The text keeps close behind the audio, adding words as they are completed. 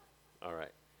All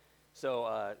right.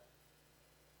 So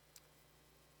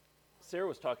Sarah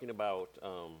was talking about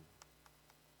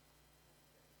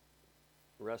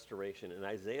restoration in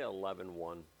Isaiah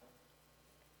 11:1.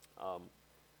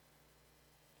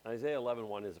 Isaiah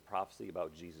 11:1 is a prophecy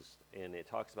about Jesus, and it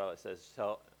talks about, it says,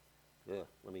 let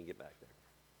me get back there.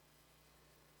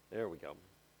 There we go.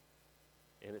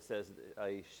 And it says,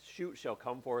 a shoot shall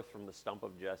come forth from the stump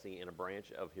of Jesse, and a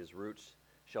branch of his roots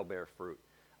shall bear fruit.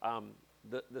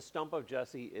 The stump of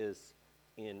Jesse is,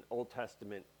 in Old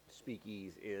Testament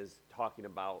speakeasy, is talking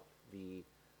about the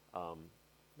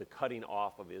cutting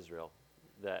off of Israel,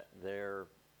 that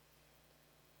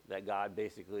God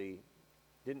basically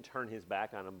didn't turn his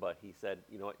back on them, but he said,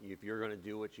 you know what, if you're going to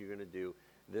do what you're going to do,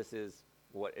 this is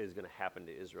what is going to happen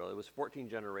to Israel. It was 14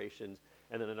 generations,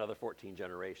 and then another 14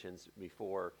 generations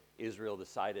before Israel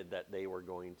decided that they were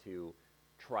going to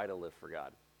try to live for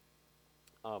God.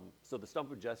 So the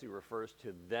stump of Jesse refers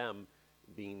to them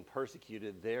being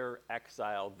persecuted, their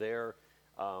exile, their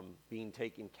being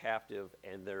taken captive,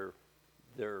 and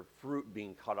their fruit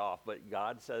being cut off. But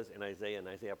God says in Isaiah, and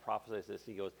Isaiah prophesies this,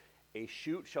 he goes, a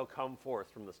shoot shall come forth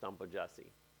from the stump of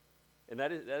Jesse. And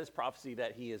that is prophecy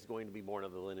that he is going to be born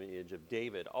of the lineage of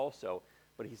David also,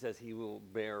 but he says he will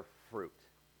bear fruit.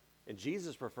 And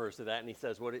Jesus refers to that, and he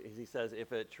says,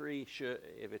 if a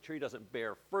tree doesn't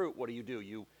bear fruit, what do?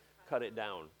 You cut it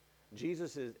down.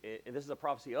 Jesus is, and this is a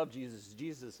prophecy of Jesus.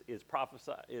 Jesus is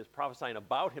prophesying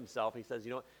about himself. He says, you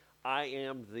know what? I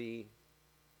am the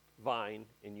vine,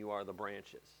 and you are the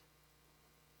branches.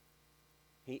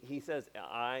 He says,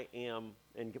 I am,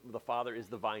 and the Father is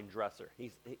the vine dresser.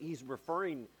 He's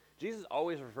referring, Jesus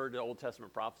always referred to Old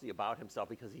Testament prophecy about himself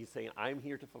because he's saying, I'm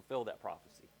here to fulfill that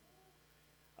prophecy.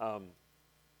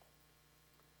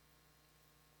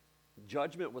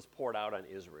 Judgment was poured out on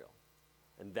Israel.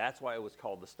 And that's why it was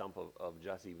called the stump of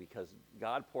Jesse, because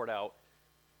God poured out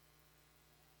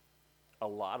a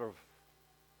lot of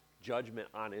judgment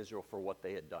on Israel for what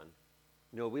they had done.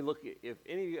 You know, we look at, if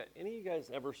any of you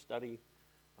guys ever study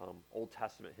Old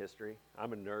Testament history,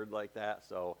 I'm a nerd like that,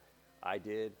 so I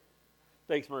did.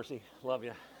 Thanks, Mercy. Love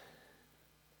you.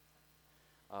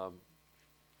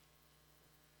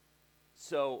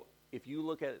 So if you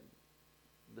look at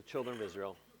the children of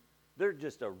Israel, they're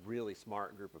just a really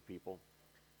smart group of people.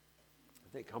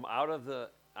 They come out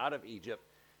of Egypt,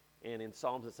 and in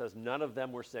Psalms it says none of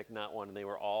them were sick, not one, and they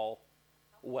were all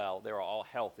well. They were all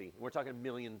healthy. We're talking 1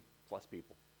 million plus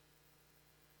people.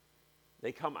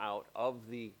 They come out of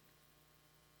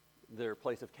their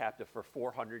place of captive for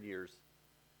 400 years.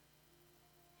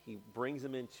 He's bringing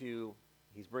them into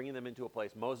a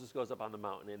place. Moses goes up on the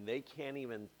mountain, and they can't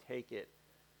even take it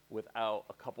without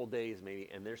a couple days maybe,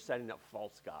 and they're setting up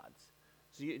false gods.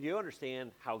 So you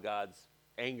understand how God's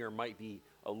anger might be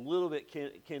a little bit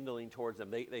kindling towards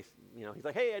them. They he's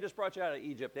like, hey, I just brought you out of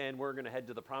Egypt, and we're going to head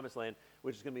to the promised land,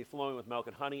 which is going to be flowing with milk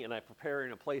and honey, and I'm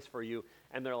preparing a place for you.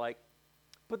 And they're like,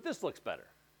 but this looks better.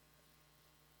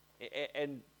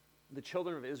 And the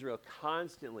children of Israel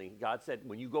constantly, God said,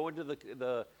 when you go into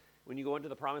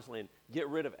the promised land, get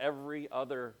rid of every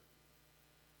other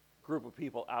group of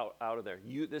people out of there.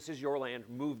 This is your land.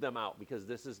 Move them out, because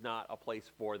this is not a place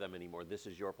for them anymore. This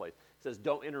is your place. It says,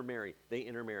 don't intermarry. They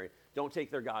intermarry. Don't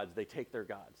take their gods. They take their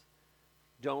gods.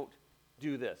 Don't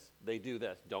do this. They do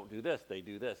this. Don't do this. They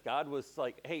do this. God was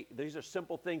like, hey, these are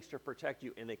simple things to protect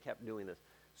you, and they kept doing this.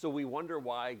 So we wonder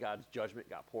why God's judgment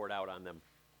got poured out on them.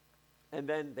 And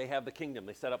then they have the kingdom.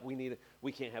 They set up, we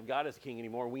can't have God as king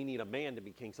anymore. We need a man to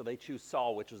be king. So they choose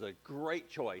Saul, which was a great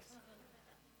choice.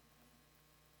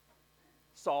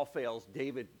 Saul fails.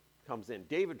 David comes in.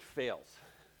 David fails.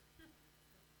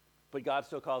 But God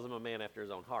still calls him a man after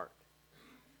his own heart.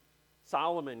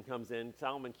 Solomon comes in.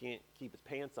 Solomon can't keep his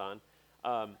pants on.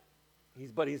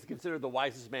 But he's considered the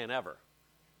wisest man ever.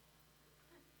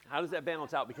 How does that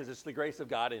balance out? Because it's the grace of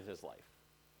God in his life.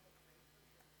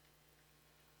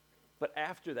 But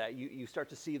after that, you start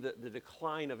to see the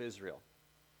decline of Israel.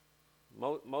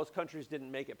 Most countries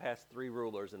didn't make it past 3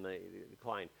 rulers, and they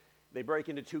decline. They break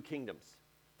into 2 kingdoms.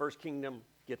 First kingdom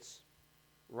gets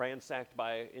ransacked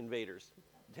by invaders,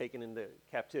 taken into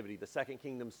captivity. The second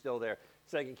kingdom's still there.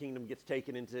 Second kingdom gets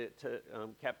taken into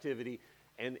captivity.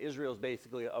 And Israel's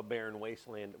basically a barren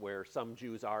wasteland where some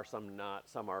Jews are, some not.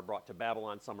 Some are brought to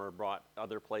Babylon, some are brought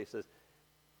other places.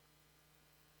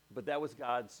 But that was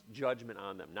God's judgment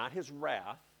on them, not his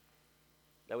wrath.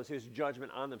 That was his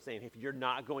judgment on them, saying, if you're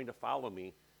not going to follow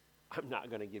me, I'm not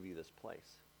going to give you this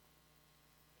place.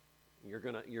 You're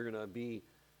gonna be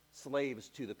slaves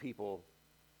to the people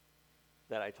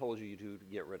that I told you to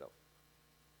get rid of.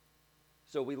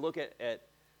 So we look at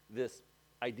this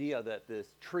idea that this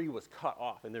tree was cut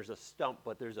off, and there's a stump,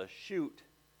 but there's a shoot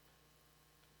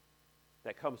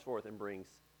that comes forth and brings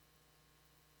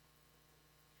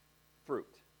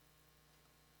fruit.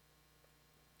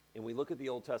 And we look at the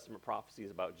Old Testament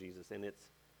prophecies about Jesus, and it's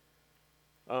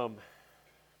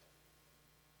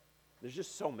there's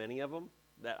just so many of them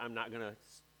that I'm not going to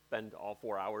spend all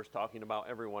 4 hours talking about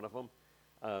every one of them.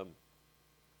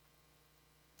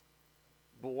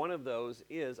 But one of those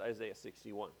is Isaiah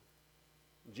 61.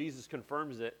 Jesus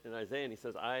confirms it in Isaiah, and he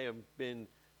says, I have been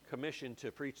commissioned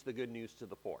to preach the good news to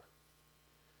the poor.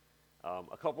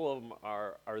 A couple of them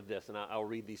are this, and I'll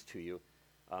read these to you.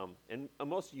 And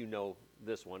most of you know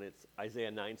this one. It's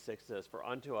Isaiah 9:6 says, For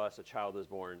unto us a child is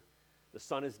born, the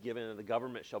Son is given, and the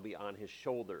government shall be on his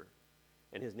shoulder,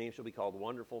 and his name shall be called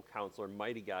Wonderful Counselor,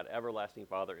 Mighty God, Everlasting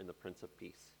Father, and the Prince of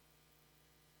Peace.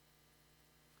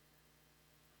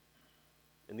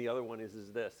 And the other one is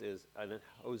in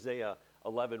Hosea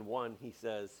 11:1, he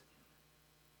says,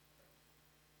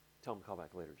 tell him to call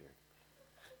back later, Jared.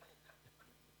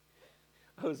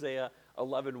 Hosea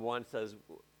 11:1 says,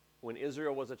 when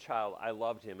Israel was a child, I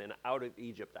loved him, and out of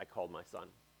Egypt I called my son.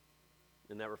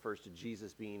 And that refers to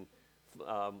Jesus being,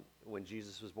 when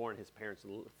Jesus was born, his parents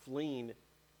fleeing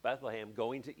Bethlehem,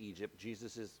 going to Egypt.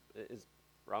 Jesus is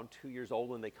around 2 years old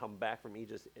when they come back from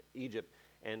Egypt,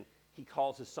 and he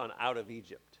calls his son out of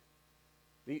Egypt.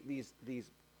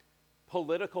 These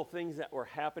political things that were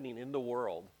happening in the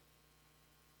world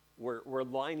were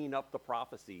lining up the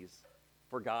prophecies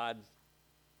for God's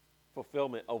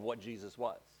fulfillment of what Jesus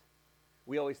was.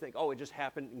 We always think, it just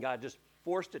happened and God just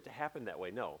forced it to happen that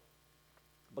way. No.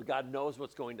 But God knows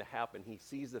what's going to happen. He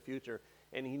sees the future,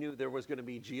 and he knew there was going to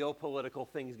be geopolitical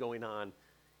things going on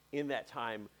in that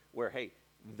time where, hey,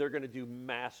 they're going to do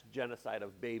mass genocide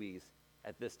of babies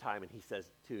at this time. And he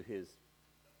says to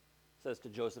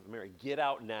Joseph and Mary, get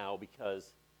out now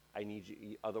because I need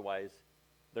you, otherwise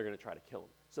they're going to try to kill him.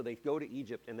 So they go to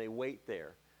Egypt and they wait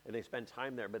there and they spend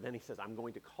time there, but then he says, I'm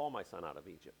going to call my son out of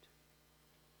Egypt.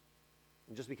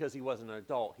 And just because he wasn't an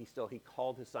adult, he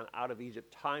called his son out of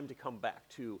Egypt, time to come back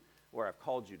to where I've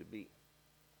called you to be.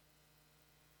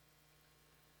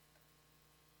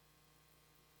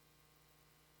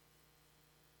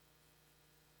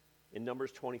 In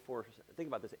Numbers 24, think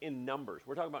about this, in Numbers,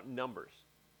 we're talking about numbers.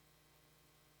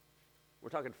 We're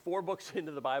talking 4 books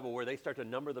into the Bible where they start to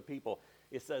number the people.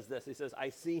 It says this, it says, I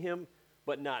see him,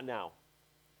 but not now.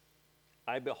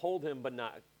 I behold him, but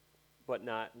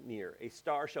not near. A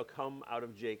star shall come out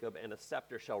of Jacob, and a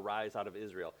scepter shall rise out of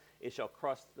Israel. It shall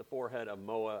crush the forehead of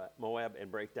Moab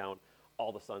and break down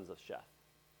all the sons of Sheth.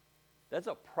 That's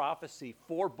a prophecy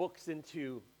 4 books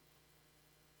into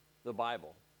the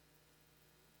Bible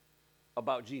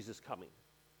about Jesus coming,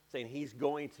 saying he's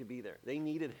going to be there. They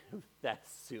needed him that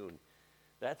soon.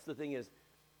 That's the thing is,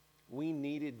 we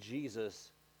needed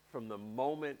Jesus from the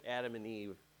moment Adam and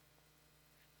Eve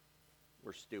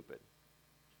were stupid.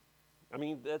 I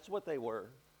mean, that's what they were.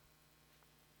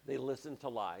 They listened to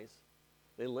lies.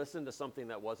 They listened to something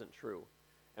that wasn't true.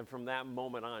 And from that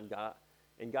moment on,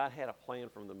 God had a plan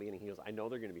from the beginning. He goes, I know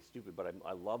they're going to be stupid, but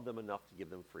I love them enough to give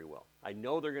them free will. I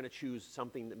know they're going to choose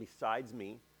something that besides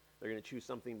me. They're going to choose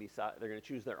they're going to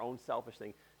choose their own selfish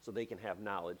thing so they can have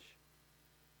knowledge.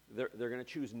 They're going to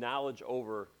choose knowledge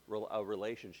over a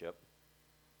relationship.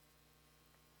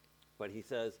 But he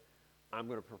says, I'm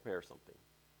going to prepare something.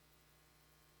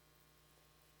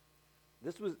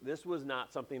 This was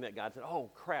not something that God said,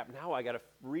 oh crap, now I got to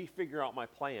refigure out my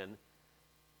plan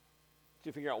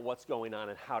to figure out what's going on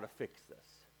and how to fix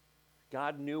this.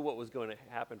 God knew what was going to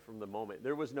happen from the moment.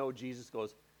 There was no Jesus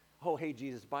goes, oh, hey,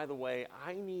 Jesus, by the way,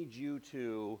 I need you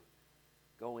to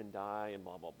go and die and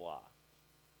blah, blah, blah.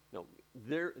 No,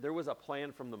 there was a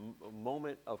plan from the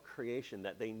moment of creation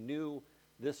that they knew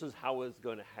this is how it was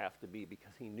going to have to be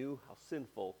because he knew how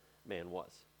sinful man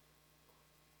was.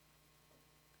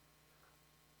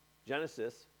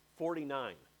 Genesis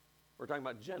 49, we're talking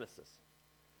about Genesis.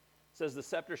 It says, the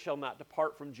scepter shall not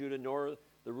depart from Judah, nor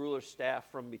the ruler's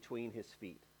staff from between his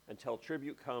feet, until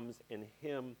tribute comes, and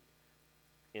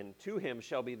to him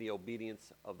shall be the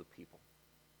obedience of the people.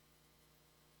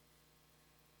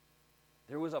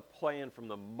 There was a plan from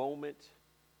the moment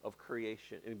of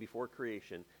creation, and before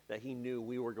creation, that he knew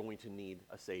we were going to need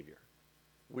a Savior.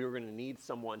 We were going to need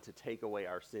someone to take away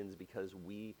our sins because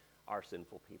we are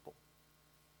sinful people.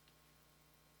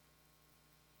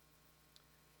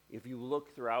 If you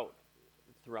look throughout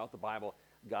the Bible,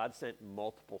 God sent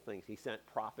multiple things. He sent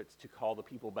prophets to call the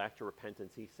people back to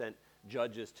repentance. He sent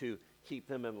judges to keep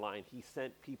them in line. He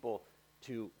sent people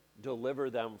to deliver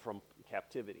them from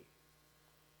captivity.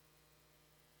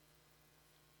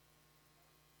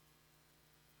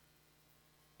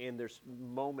 And there's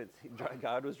moments,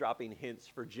 God was dropping hints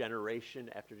for generation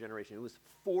after generation. It was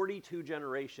 42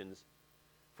 generations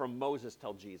from Moses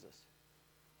till Jesus.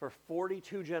 For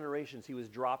 42 generations, he was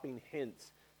dropping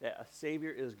hints that a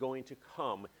Savior is going to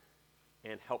come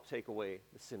and help take away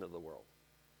the sin of the world.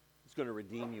 It's going to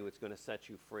redeem you. It's going to set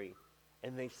you free.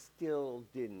 And they still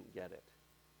didn't get it.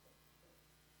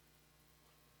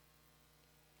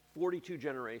 42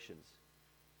 generations.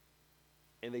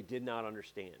 And they did not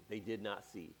understand. They did not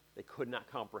see. They could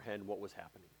not comprehend what was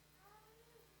happening.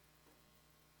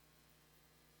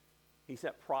 He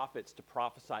set prophets to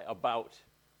prophesy about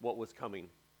what was coming,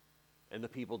 and the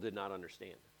people did not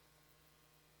understand.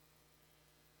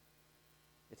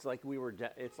 It's like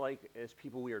it's like as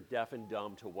people we are deaf and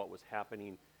dumb to what was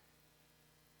happening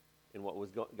and what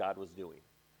was God was doing.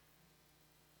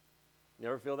 You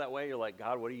ever feel that way? You're like,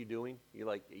 God, what are you doing?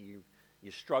 You're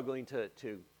struggling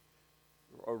to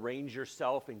arrange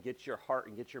yourself and get your heart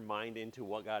and get your mind into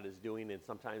what God is doing, and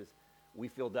sometimes we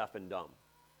feel deaf and dumb.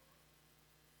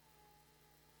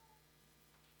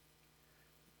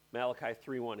 Malachi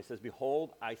 3:1, it says,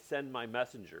 "Behold, I send my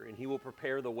messenger, and he will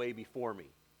prepare the way before me.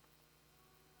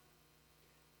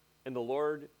 And the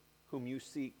Lord whom you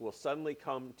seek will suddenly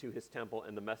come to his temple,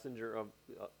 and the messenger of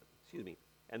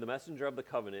the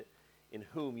covenant in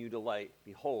whom you delight.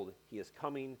 Behold, he is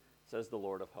coming, says the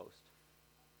Lord of hosts."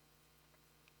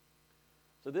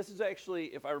 So this is actually,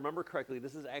 if I remember correctly,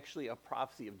 this is actually a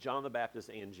prophecy of John the Baptist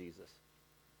and Jesus.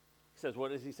 He says,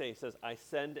 what does he say? He says, I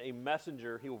send a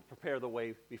messenger, he will prepare the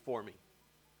way before me.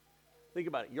 Think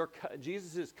about it.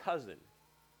 Jesus' cousin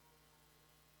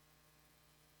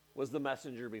was the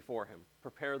messenger before him.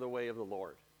 Prepare the way of the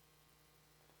Lord.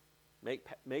 Make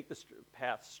the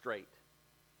path straight.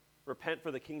 Repent,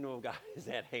 for the kingdom of God is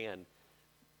at hand.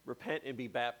 Repent and be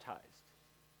baptized.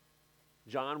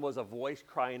 John was a voice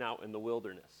crying out in the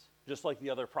wilderness, just like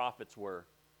the other prophets were.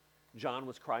 John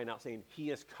was crying out saying, he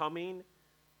is coming.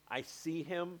 I see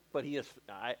him, but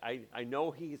I know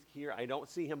he's here. I don't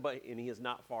see him, and he is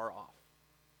not far off.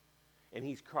 And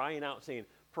he's crying out saying,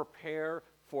 prepare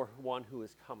for one who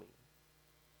is coming.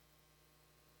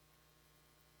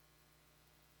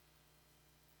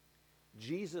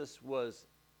 Jesus was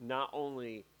not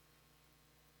only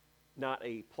not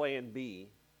a plan B,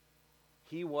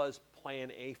 he was plan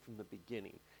A from the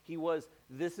beginning. He was,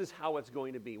 this is how it's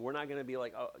going to be. We're not going to be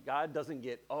like, oh, God doesn't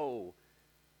get,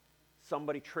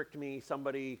 somebody tricked me,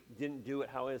 somebody didn't do it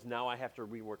how it is, now I have to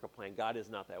rework a plan. God is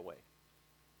not that way.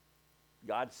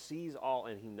 God sees all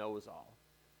and he knows all.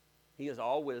 He is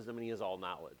all wisdom and he is all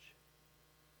knowledge.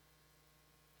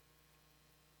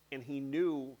 And he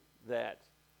knew that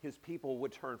his people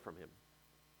would turn from him.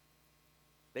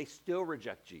 They still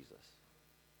reject Jesus.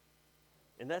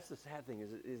 And that's the sad thing,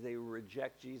 is they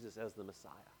reject Jesus as the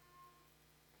Messiah.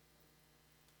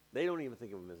 They don't even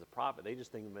think of him as a prophet. They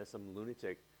just think of him as some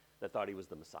lunatic that thought he was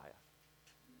the Messiah.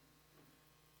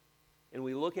 And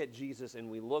we look at Jesus and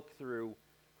we look through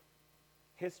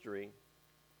history.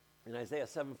 In Isaiah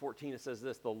 7:14 it says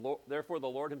this, therefore the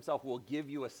Lord himself will give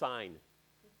you a sign.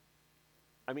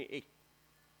 I mean, it's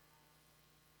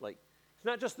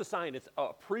not just a sign, it's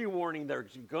a pre-warning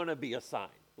there's going to be a sign.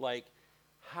 Like,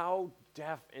 how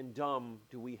deaf and dumb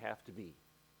do we have to be?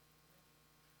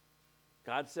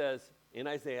 God says in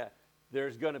Isaiah,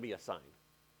 there's going to be a sign.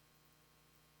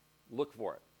 Look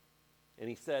for it. And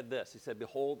he said this, he said,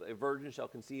 behold, a virgin shall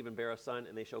conceive and bear a son,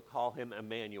 and they shall call him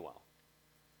Emmanuel.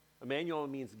 Emmanuel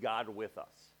means God with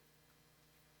us.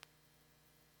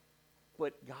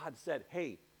 But God said,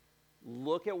 hey,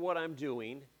 look at what I'm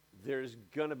doing. There's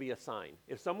going to be a sign.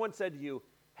 If someone said to you,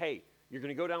 hey, you're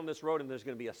going to go down this road and there's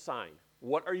going to be a sign,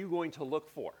 what are you going to look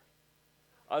for?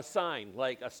 A sign,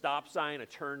 like a stop sign, a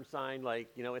turn sign,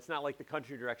 it's not like the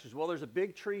country directions. Well, there's a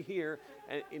big tree here,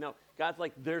 and, God's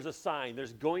like, there's a sign.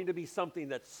 There's going to be something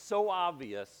that's so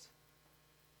obvious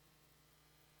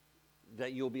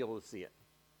that you'll be able to see it.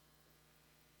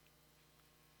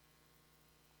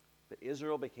 But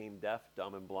Israel became deaf,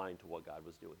 dumb, and blind to what God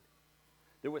was doing.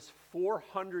 There was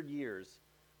 400 years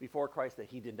before Christ that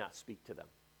he did not speak to them.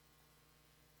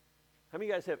 How many of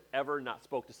you guys have ever not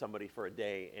spoke to somebody for a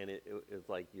day and it's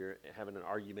like you're having an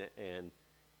argument and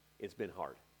it's been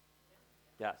hard?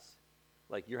 Yes.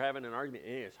 Like you're having an argument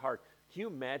and it's hard. Can you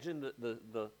imagine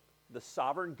the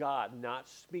sovereign God not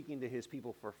speaking to his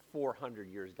people for 400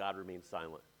 years? God remained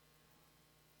silent.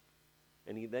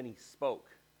 And then he spoke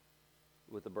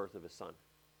with the birth of his son.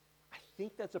 I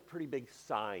think that's a pretty big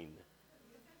sign.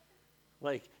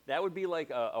 Like that would be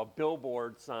like a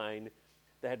billboard sign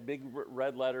that had big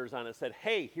red letters on it, said,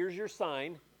 hey, here's your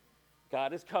sign.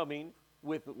 God is coming,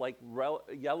 with like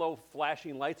yellow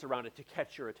flashing lights around it to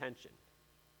catch your attention.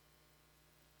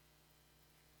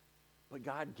 But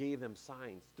God gave them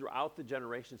signs. Throughout the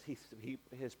generations,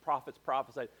 his prophets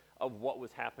prophesied of what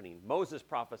was happening. Moses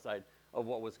prophesied of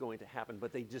what was going to happen,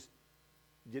 but they just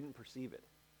didn't perceive it.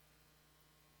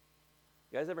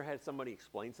 You guys ever had somebody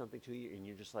explain something to you and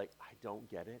you're just like, I don't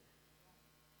get it?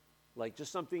 Like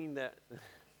just something that,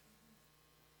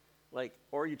 like,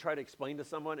 or you try to explain to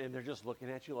someone and they're just looking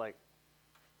at you like,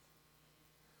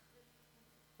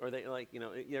 or they like,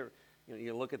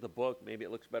 you look at the book, maybe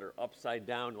it looks better upside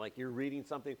down, like you're reading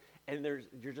something, and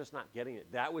you're just not getting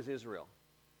it. That was Israel.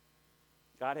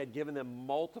 God had given them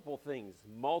multiple things,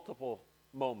 multiple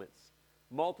moments,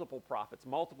 multiple prophets,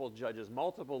 multiple judges,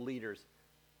 multiple leaders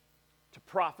to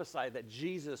prophesy that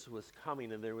Jesus was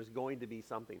coming and there was going to be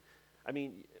something. I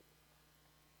mean,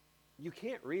 you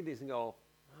can't read these and go,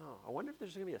 oh, I wonder if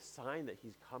there's going to be a sign that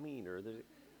he's coming, or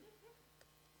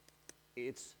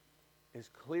it's as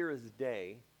clear as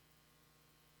day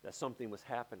that something was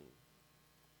happening.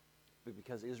 But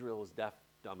because Israel was deaf,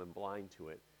 dumb, and blind to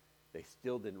it, they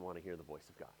still didn't want to hear the voice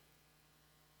of God.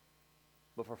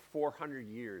 But for 400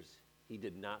 years, he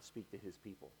did not speak to his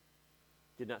people.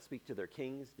 Did not speak to their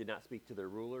kings, did not speak to their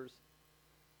rulers.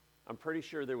 I'm pretty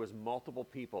sure there was multiple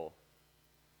people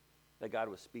that God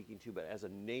was speaking to, but as a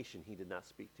nation, he did not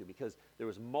speak to, because there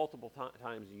was multiple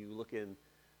times you look in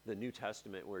the New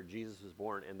Testament where Jesus was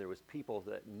born, and there was people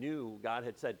that knew God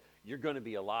had said, you're going to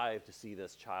be alive to see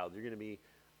this child. You're going to be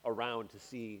around to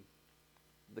see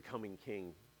the coming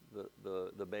king,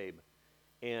 the babe.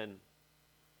 And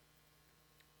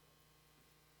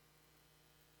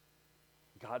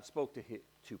God spoke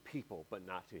to people, but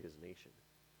not to his nation.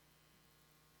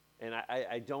 And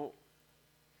I don't,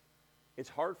 it's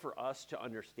hard for us to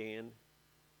understand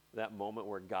that moment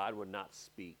where God would not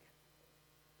speak.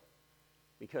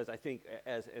 Because I think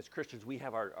as Christians, we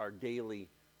have our daily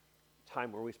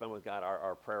time where we spend with God,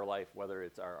 our prayer life, whether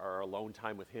it's our alone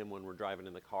time with him when we're driving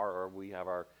in the car, or we have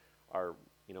our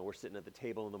we're sitting at the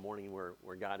table in the morning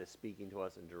where God is speaking to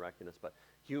us and directing us. But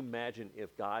can you imagine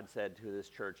if God said to this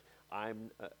church,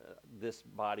 this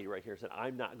body right here said,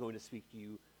 I'm not going to speak to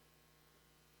you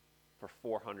for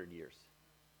 400 years.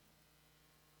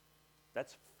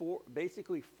 That's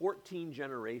basically 14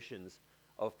 generations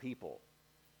of people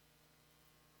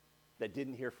that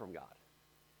didn't hear from God,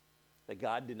 that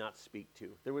God did not speak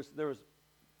to. There was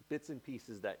bits and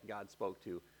pieces that God spoke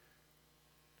to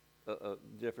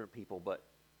different people, but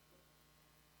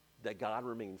that God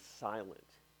remains silent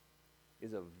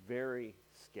is a very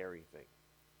scary thing.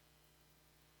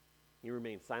 He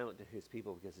remained silent to his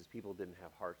people because his people didn't have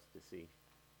hearts to see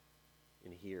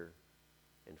and hear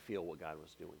and feel what God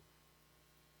was doing.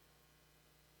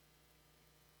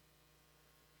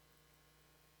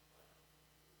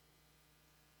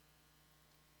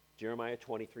 Jeremiah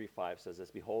 23:5 says this,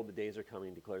 behold, the days are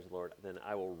coming, declares the Lord, then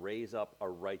I will raise up a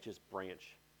righteous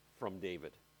branch from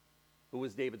David. Who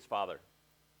was David's father?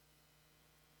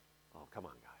 Oh, come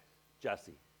on, guys.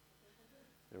 Jesse.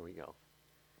 There we go.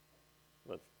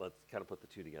 Let's kind of put the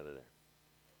two together there.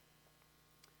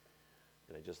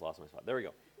 And I just lost my spot. There we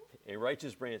go. A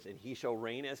righteous branch, and he shall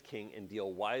reign as king and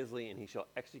deal wisely, and he shall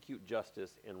execute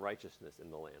justice and righteousness in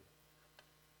the land.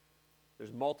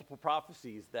 There's multiple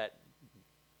prophecies that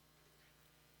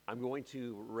I'm going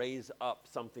to raise up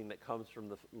something that comes from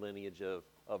the lineage of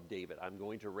David. I'm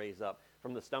going to raise up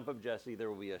from the stump of Jesse, there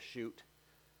will be a shoot.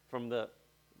 From the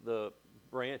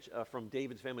branch, from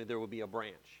David's family, there will be a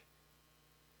branch.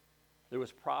 There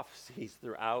was prophecies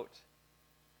throughout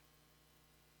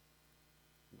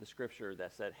the scripture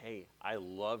that said, hey, I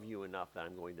love you enough that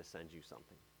I'm going to send you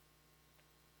something.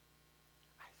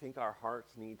 I think our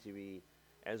hearts need to be,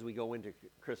 as we go into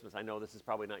Christmas, I know this is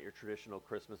probably not your traditional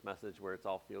Christmas message where it's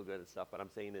all feel good and stuff, but I'm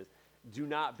saying is, do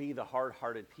not be the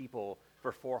hard-hearted people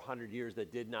for 400 years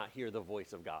that did not hear the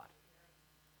voice of God.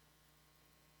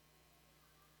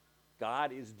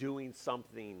 God is doing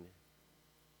something.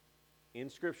 In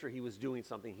Scripture, he was doing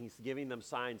something. He's giving them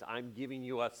signs. I'm giving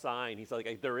you a sign. He's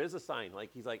like, there is a sign.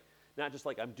 Like, he's like, not just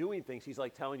like I'm doing things. He's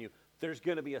like telling you, there's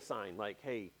going to be a sign. Like,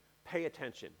 hey, pay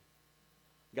attention.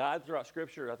 God, throughout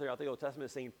Scripture, throughout the Old Testament,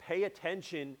 is saying, pay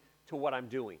attention to what I'm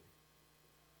doing.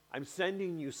 I'm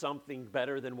sending you something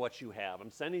better than what you have.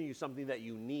 I'm sending you something that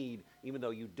you need, even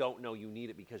though you don't know you need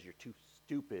it because you're too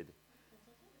stupid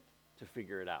to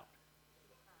figure it out.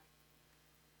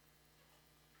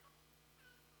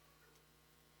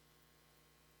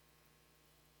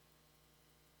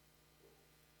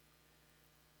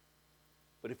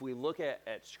 But if we look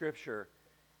at Scripture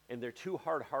and they're too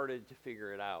hard-hearted to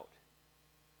figure it out,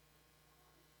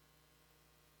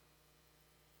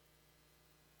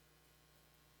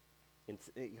 and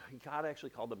God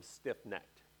actually called them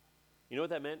stiff-necked. You know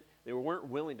what that meant? They weren't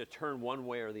willing to turn one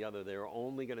way or the other. They were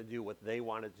only going to do what they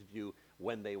wanted to do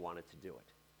when they wanted to do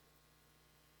it.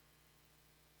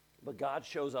 But God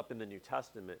shows up in the New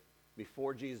Testament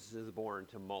before Jesus is born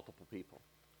to multiple people.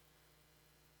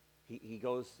 He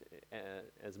goes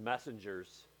as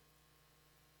messengers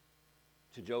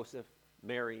to Joseph,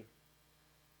 Mary,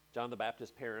 John the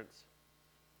Baptist's parents,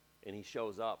 and he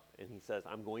shows up and he says,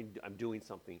 I'm doing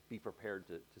something. Be prepared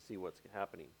to see what's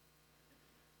happening.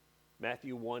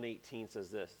 Matthew 1:18 says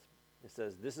this. It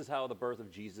says, this is how the birth of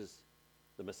Jesus,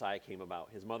 the Messiah, came about.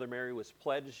 His mother Mary was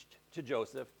pledged to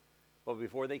Joseph, but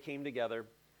before they came together,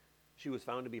 she was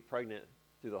found to be pregnant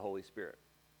through the Holy Spirit.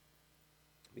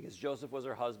 Because Joseph,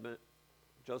 her husband,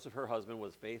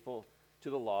 was faithful to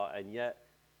the law and yet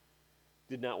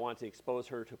did not want to expose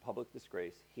her to public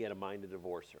disgrace. He had a mind to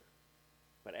divorce her.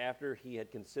 But after he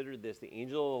had considered this, the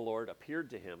angel of the Lord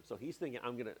appeared to him. So he's thinking,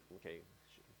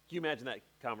 can you imagine that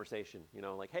conversation?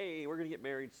 Like, hey, we're going to get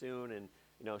married soon. And,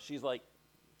 she's like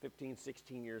 15,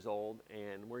 16 years old,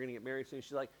 and we're going to get married soon.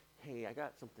 She's like, hey, I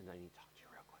got something I need to talk to you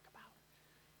real quick about.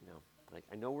 Like,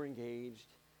 I know we're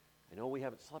engaged. I know we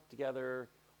haven't slept together,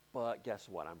 but guess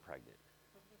what? I'm pregnant.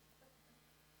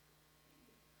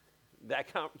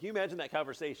 Can you imagine that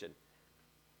conversation?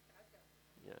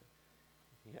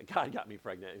 Yeah, God got me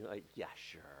pregnant. You're like, yeah,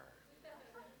 sure.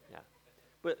 Yeah.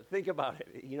 But think about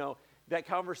it. That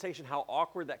conversation, how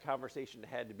awkward that conversation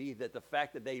had to be, that the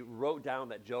fact that they wrote down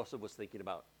that Joseph was thinking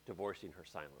about divorcing her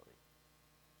silently.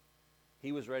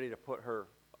 He was ready to put her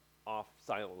off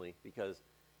silently because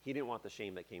he didn't want the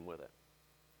shame that came with it.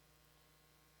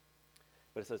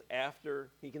 But it says,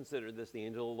 after he considered this, the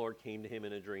angel of the Lord came to him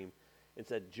in a dream and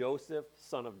said, Joseph,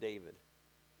 son of David.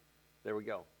 There we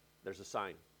go. There's a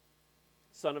sign.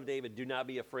 Son of David, do not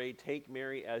be afraid. Take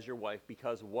Mary as your wife,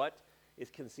 because what is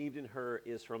conceived in her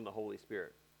is from the Holy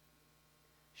Spirit.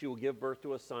 She will give birth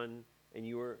to a son, and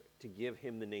you are to give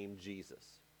him the name Jesus,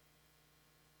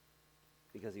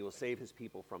 because he will save his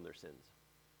people from their sins.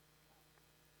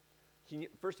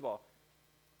 First of all,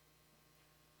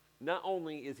 not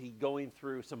only is he going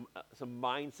through some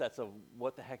mindsets of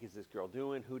what the heck is this girl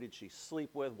doing? Who did she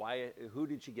sleep with? Who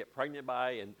did she get pregnant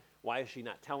by? And why is she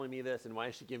not telling me this? And why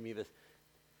is she giving me this?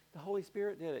 The Holy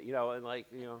Spirit did it,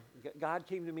 and God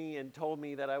came to me and told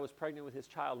me that I was pregnant with his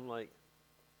child. I'm like,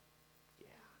 yeah.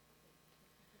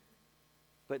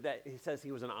 But that he says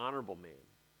he was an honorable man,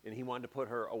 and he wanted to put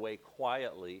her away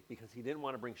quietly because he didn't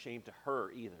want to bring shame to her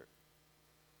either.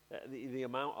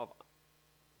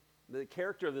 The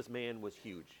character of this man was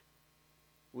huge.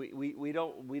 We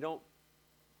don't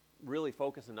really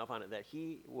focus enough on it, that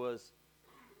he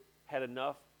had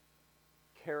enough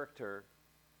character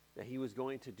that he was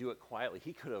going to do it quietly.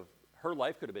 Her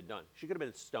life could have been done. She could have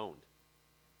been stoned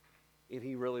if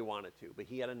he really wanted to. But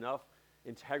he had enough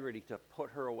integrity to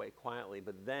put her away quietly.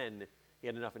 But then he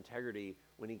had enough integrity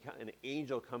when an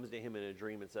angel comes to him in a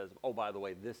dream and says, oh, by the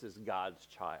way, this is God's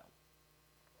child.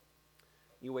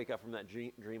 You wake up from that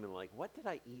dream and like, what did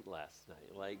I eat last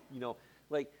night?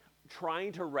 Like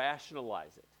trying to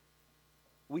rationalize it.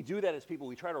 We do that as people.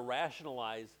 We try to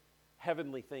rationalize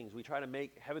heavenly things. We try to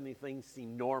make heavenly things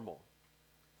seem normal.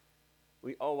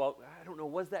 I don't know,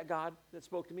 was that God that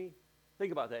spoke to me?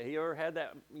 Think about that. Have you ever had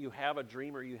that? You have a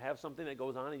dream or you have something that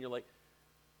goes on and you're like,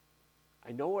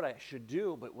 I know what I should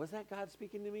do, but was that God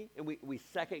speaking to me? And we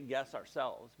second guess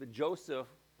ourselves. But Joseph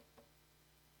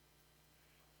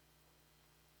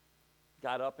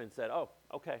got up and said, oh,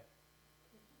 okay.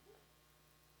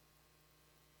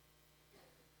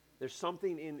 There's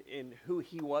something in who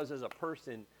he was as a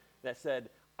person that said,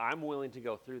 I'm willing to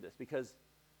go through this, because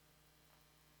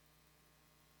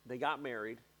they got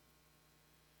married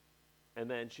and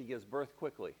then she gives birth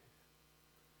quickly.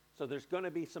 So there's going to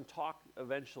be some talk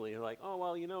eventually, like, oh,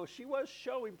 well, she was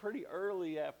showing pretty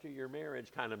early after your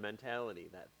marriage kind of mentality,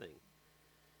 that thing.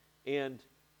 And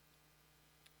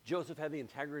Joseph had the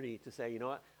integrity to say, you know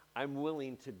what, I'm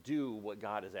willing to do what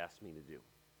God has asked me to do.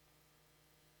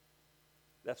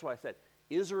 That's why I said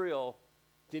Israel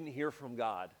didn't hear from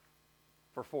God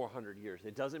for 400 years.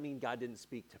 It doesn't mean God didn't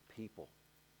speak to people.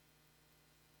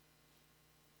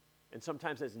 And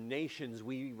sometimes as nations,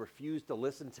 we refuse to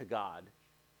listen to God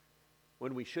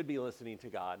when we should be listening to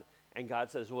God. And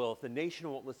God says, well, if the nation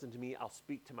won't listen to me, I'll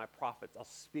speak to my prophets. I'll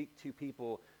speak to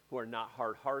people who are not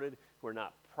hard-hearted, who are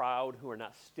not proud, who are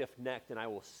not stiff-necked, and I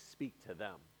will speak to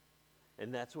them.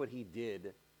 And that's what he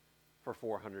did for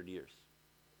 400 years.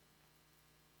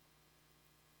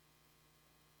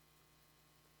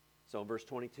 So in verse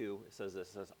 22, it says this.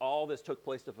 It says, all this took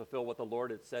place to fulfill what the Lord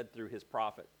had said through his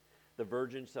prophet. The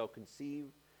virgin shall conceive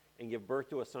and give birth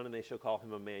to a son, and they shall call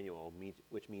him Emmanuel,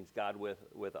 which means God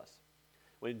with us.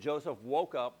 When Joseph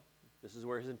woke up, this is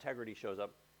where his integrity shows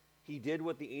up, he did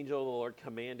what the angel of the Lord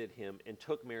commanded him and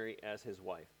took Mary as his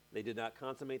wife. They did not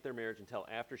consummate their marriage until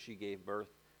after she gave birth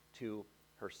to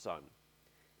her son.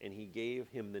 And he gave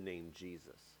him the name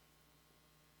Jesus.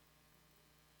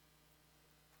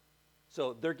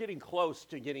 So they're getting close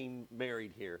to getting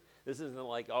married here. This isn't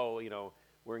like, oh,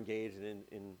 we're engaged and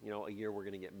in a year we're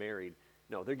going to get married.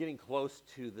 No, they're getting close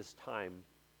to this time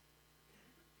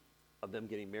of them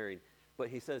getting married. But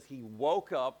he says he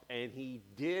woke up and he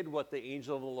did what the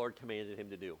angel of the Lord commanded him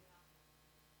to do.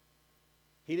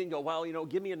 He didn't go, well,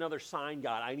 give me another sign,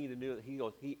 God. I need to do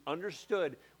it. He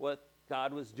understood what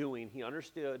God was doing. He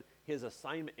understood his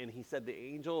assignment, and he said, the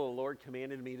angel of the Lord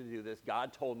commanded me to do this.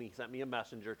 God told me, he sent me a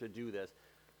messenger to do this.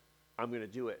 I'm going to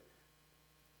do it.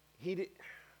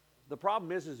 The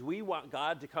problem is we want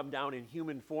God to come down in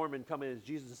human form and come in as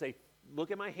Jesus and say,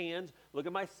 look at my hands, look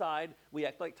at my side. We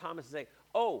act like Thomas and say,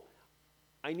 oh,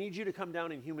 I need you to come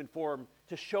down in human form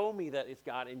to show me that it's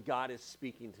God and God is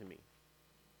speaking to me.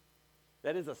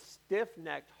 That is a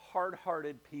stiff-necked,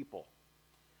 hard-hearted people.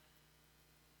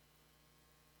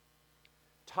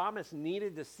 Thomas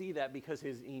needed to see that because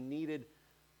he needed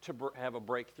to have a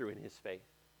breakthrough in his faith.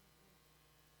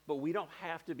 But we don't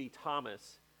have to be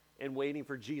Thomas and waiting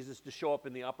for Jesus to show up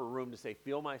in the upper room to say,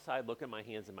 feel my side, look at my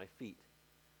hands and my feet.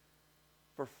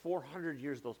 For 400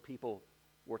 years, those people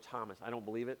were Thomas. I don't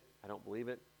believe it. I don't believe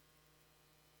it.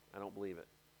 I don't believe it.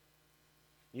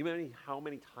 You know how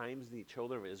many times the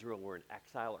children of Israel were in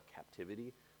exile or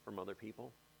captivity from other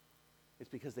people? It's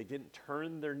because they didn't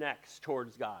turn their necks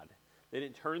towards God. They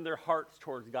didn't turn their hearts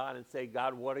towards God and say,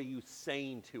 God, what are you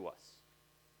saying to us?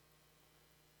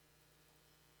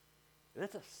 And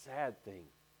that's a sad thing.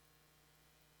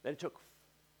 That it took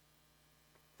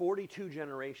 42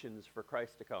 generations for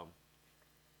Christ to come.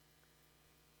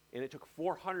 And it took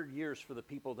 400 years for the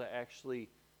people to actually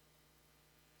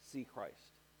see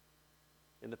Christ.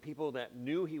 And the people that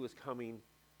knew he was coming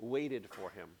waited for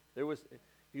him. If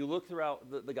you look throughout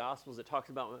the Gospels, it talks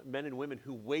about men and women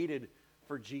who waited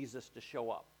for Jesus to show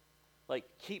up. Like,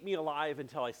 keep me alive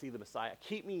until I see the Messiah.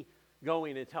 Keep me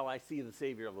going until I see the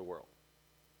Savior of the world.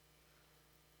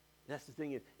 That's the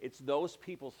thing. It's those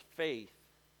people's faith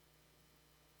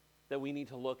that we need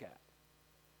to look at.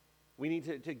 We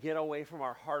need to get away from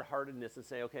our hard-heartedness and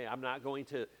say, okay, I'm not going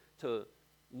to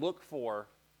look for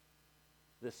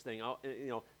this thing.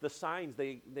 The signs,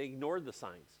 they ignored the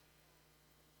signs.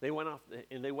 They went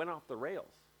off the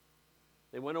rails.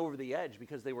 They went over the edge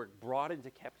because they were brought into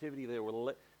captivity.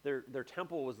 Their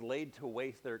temple was laid to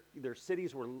waste. Their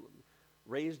cities were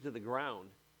razed to the ground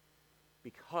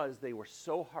because they were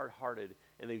so hard-hearted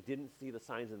and they didn't see the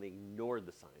signs and they ignored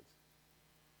the signs.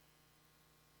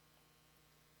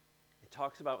 It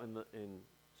talks about in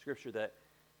Scripture that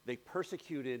they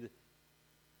persecuted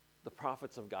the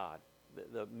prophets of God,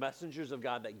 the messengers of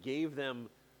God that gave them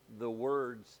the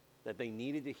words that they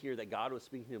needed to hear, that God was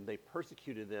speaking to them. They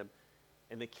persecuted them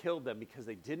and they killed them because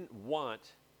they didn't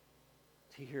want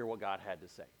to hear what God had to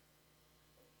say.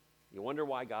 You wonder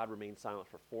why God remained silent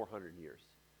for 400 years.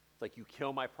 It's like, you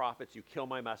kill my prophets, you kill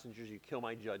my messengers, you kill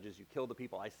my judges, you kill the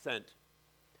people I sent.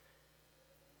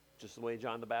 Just the way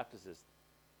John the Baptist is.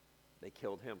 They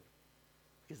killed him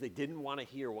because they didn't want to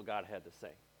hear what God had to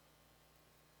say.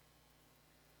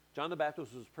 John the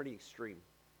Baptist was pretty extreme.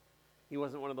 He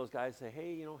wasn't one of those guys who say,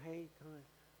 hey, come on.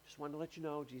 Just wanted to let you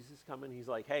know Jesus is coming. He's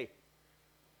like, hey,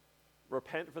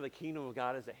 repent, for the kingdom of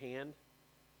God is at hand.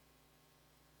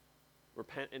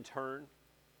 Repent and turn.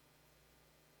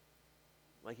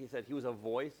 Like he said, he was a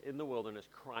voice in the wilderness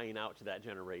crying out to that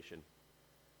generation.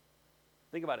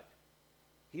 Think about it.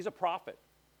 He's a prophet.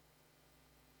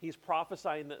 He's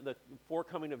prophesying the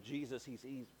forecoming of Jesus. He's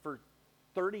for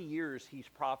 30 years, he's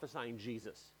prophesying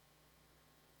Jesus.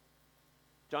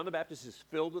 John the Baptist is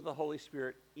filled with the Holy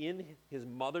Spirit in his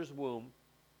mother's womb.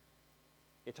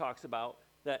 It talks about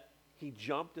that he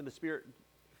jumped and the Spirit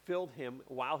filled him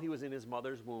while he was in his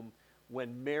mother's womb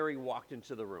when Mary walked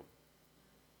into the room.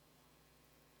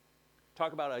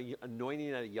 Talk about anointing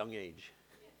at a young age.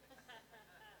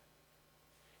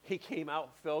 He came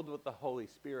out filled with the Holy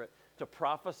Spirit to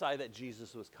prophesy that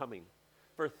Jesus was coming.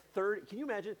 For 30, can you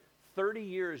imagine? 30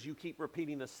 years you keep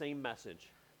repeating the same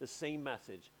message, the same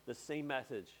message, the same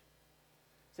message.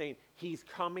 Saying, he's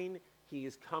coming, he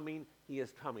is coming, he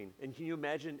is coming. And can you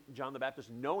imagine John the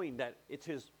Baptist knowing that it's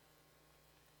his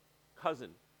cousin?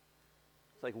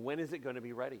 It's like, when is it going to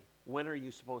be ready? When are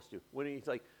you supposed to? He's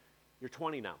like, you're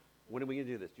 20 now. When are we going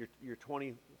to do this? You're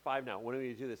 25 now. When are we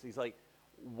going to do this? He's like,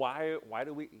 why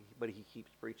do we? But he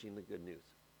keeps preaching the good news.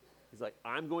 He's like,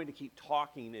 I'm going to keep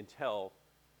talking until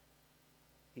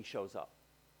he shows up.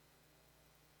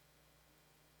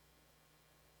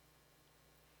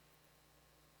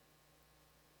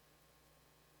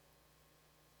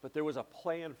 But there was a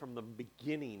plan from the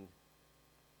beginning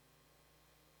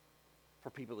for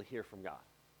people to hear from God.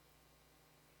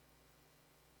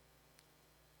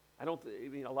 I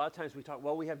mean, a lot of times we talk,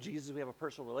 well, we have Jesus, we have a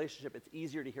personal relationship. It's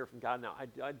easier to hear from God now.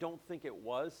 I don't think it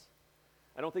was.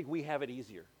 I don't think we have it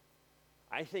easier.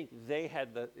 I think they had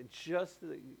just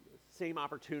the same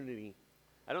opportunity.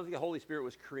 I don't think the Holy Spirit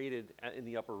was created in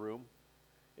the upper room.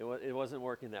 It wasn't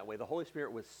working that way. The Holy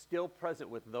Spirit was still present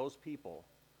with those people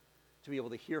to be able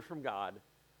to hear from God,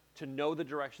 to know the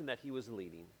direction that he was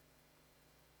leading,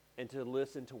 and to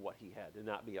listen to what he had, and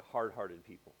not be a hard-hearted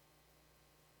people.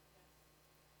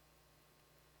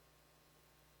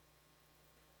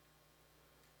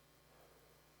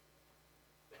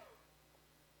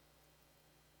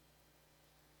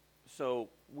 So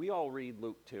we all read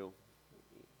Luke 2.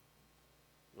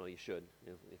 Well, you should.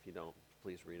 If you don't,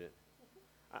 please read it.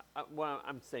 What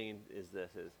I'm saying is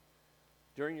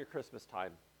during your Christmas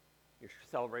time, your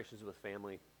celebrations with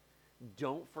family,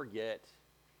 don't forget,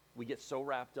 we get so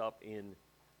wrapped up in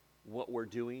what we're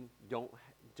doing.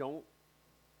 Don't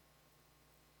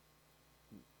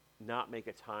not make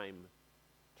a time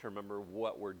to remember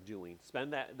what we're doing.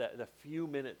 Spend the few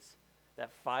minutes,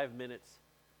 that 5 minutes.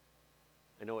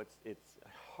 I know it's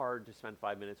hard to spend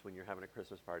 5 minutes when you're having a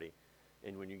Christmas party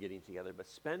and when you're getting together, but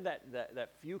spend that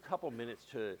few couple minutes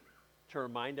to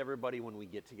remind everybody when we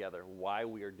get together why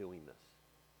we are doing this.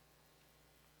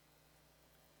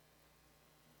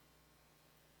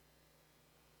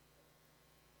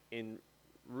 And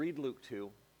read Luke 2.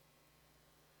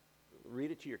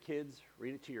 Read it to your kids,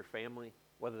 read it to your family,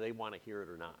 whether they want to hear it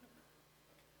or not.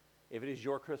 If it is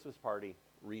your Christmas party,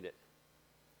 read it.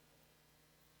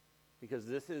 Because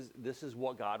this is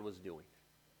what God was doing.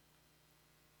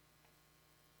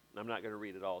 I'm not going to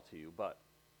read it all to you, but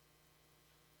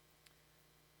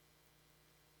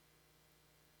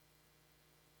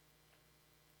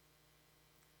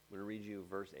I'm going to read you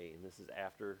verse 8, and this is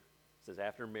after, it says,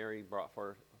 after Mary brought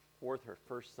forth her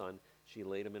first son, she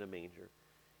laid him in a manger.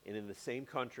 And in the same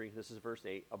country, this is verse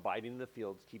 8, abiding in the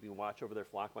fields, keeping watch over their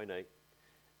flock by night.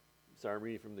 Sorry, I'm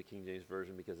reading from the King James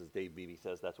Version because as Dave Beebe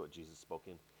says, that's what Jesus spoke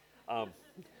in.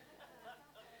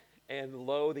 And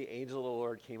lo, the angel of the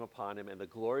Lord came upon him, and the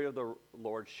glory of the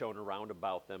Lord shone around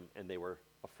about them, and they were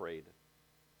afraid.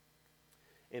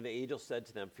 And the angel said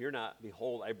to them, fear not,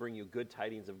 behold, I bring you good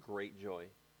tidings of great joy,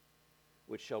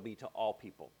 which shall be to all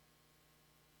people.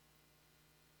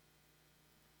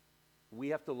 We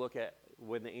have to look at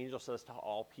when the angel says to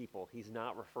all people, he's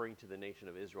not referring to the nation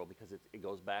of Israel, because it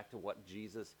goes back to what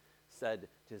Jesus said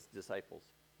to his disciples.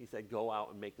 He said, go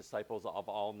out and make disciples of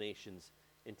all nations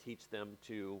and teach them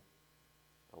to,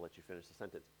 I'll let you finish the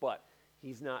sentence, but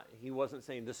he wasn't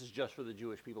saying this is just for the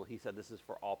Jewish people. He said this is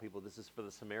for all people. This is for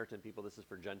the Samaritan people. This is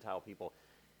for Gentile people.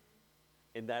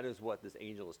 And that is what this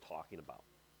angel is talking about.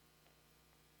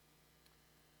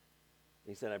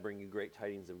 He said, I bring you great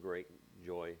tidings of great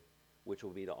joy, which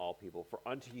will be to all people. For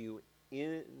unto you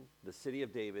in the city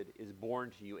of David is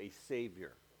born to you a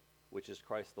Savior, which is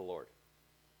Christ the Lord.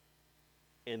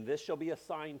 And this shall be a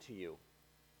sign to you.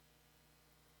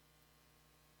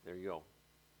 There you go.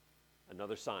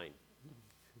 Another sign.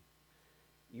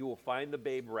 You will find the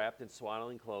babe wrapped in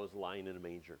swaddling clothes, lying in a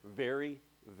manger. Very,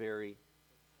 very,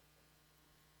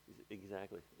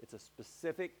 exactly. It's a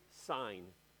specific sign.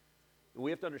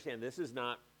 We have to understand this is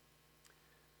not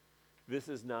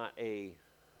a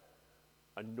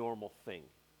normal thing.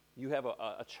 You have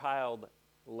a child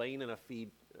laying in a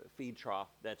feed trough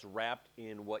that's wrapped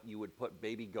in what you would put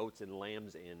baby goats and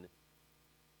lambs in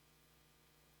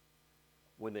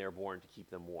when they are born to keep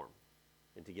them warm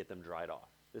and to get them dried off.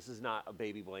 This is not a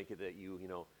baby blanket that you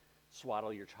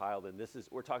swaddle your child in.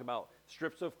 We're talking about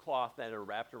strips of cloth that are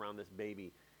wrapped around this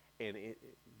baby, and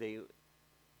they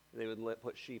would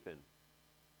put sheep in.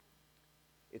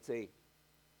 It's a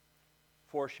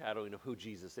foreshadowing of who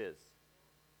Jesus is.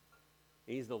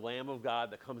 He's the Lamb of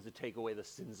God that comes to take away the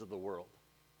sins of the world.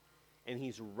 And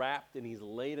he's wrapped and he's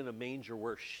laid in a manger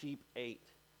where sheep ate.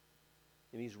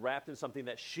 And he's wrapped in something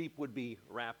that sheep would be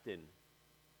wrapped in.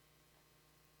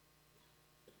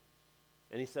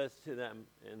 And he says to them,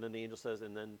 and then the angel says,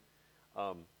 and then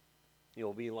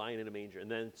you'll be lying in a manger. And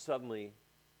then suddenly,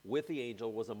 with the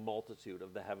angel was a multitude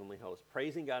of the heavenly host,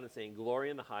 praising God and saying, glory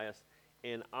in the highest,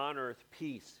 and on earth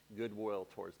peace, goodwill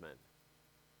towards men.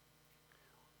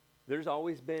 There's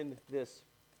always been this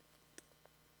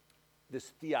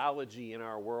theology in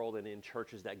our world and in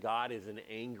churches that God is an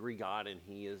angry God and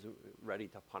he is ready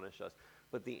to punish us.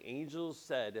 But the angels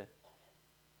said,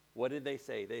 what did they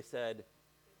say? They said,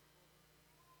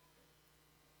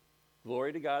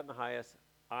 glory to God in the highest,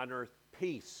 on earth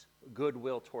peace,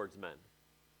 goodwill towards men.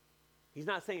 He's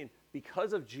not saying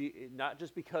because of, not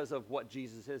just because of what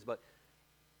Jesus is, but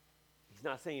he's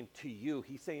not saying to you,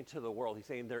 he's saying to the world. He's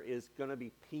saying there is going to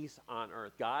be peace on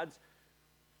earth. God's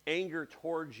anger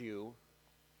towards you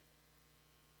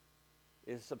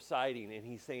is subsiding, and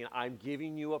he's saying, I'm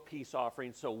giving you a peace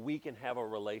offering so we can have a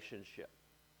relationship.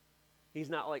 He's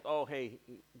not like, oh, hey,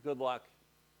 good luck,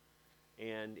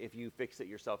 and if you fix it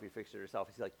yourself, you fix it yourself.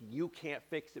 He's like, you can't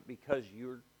fix it because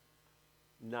you're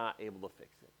not able to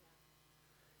fix it.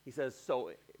 He says,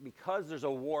 so because there's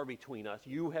a war between us,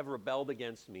 you have rebelled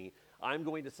against me, I'm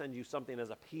going to send you something as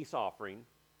a peace offering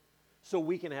so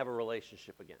we can have a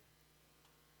relationship again.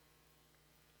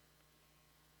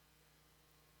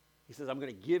 He says, I'm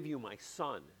going to give you my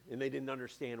son. And they didn't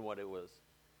understand what it was.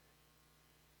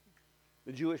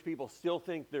 The Jewish people still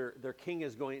think their king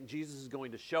is going, Jesus is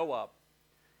going to show up,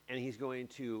 and he's going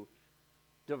to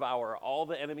devour all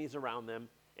the enemies around them,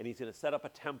 and he's going to set up a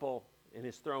temple, and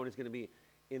his throne is going to be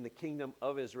in the kingdom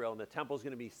of Israel, and the temple is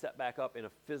going to be set back up in a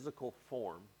physical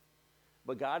form.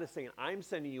 But God is saying, I'm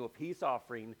sending you a peace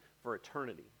offering for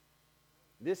eternity.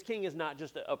 This king is not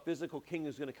just a physical king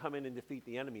who's going to come in and defeat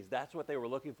the enemies. That's what they were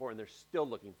looking for, and they're still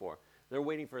looking for. They're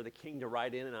waiting for the king to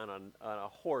ride in on a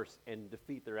horse and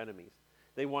defeat their enemies.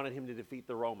 They wanted him to defeat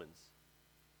the Romans.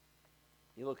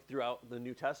 You look throughout the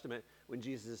New Testament when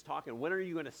Jesus is talking, when are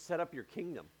you going to set up your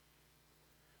kingdom?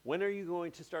 When are you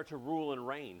going to start to rule and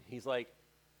reign? He's like,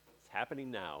 it's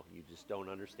happening now. You just don't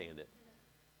understand it.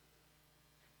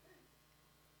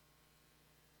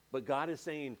 But God is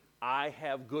saying, I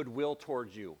have goodwill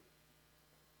towards you.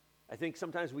 I think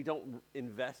sometimes we don't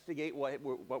investigate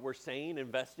what we're saying,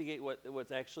 investigate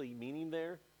what's actually meaning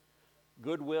there.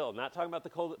 Goodwill. Not talking about the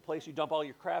cold place you dump all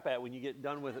your crap at when you get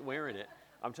done with it, wearing it.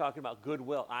 I'm talking about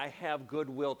goodwill. I have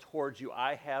goodwill towards you.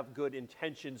 I have good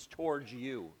intentions towards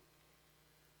you.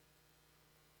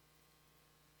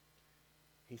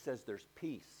 He says there's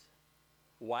peace.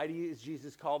 Why is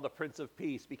Jesus called the Prince of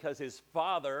Peace? Because his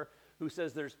Father, who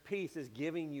says there's peace, is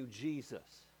giving you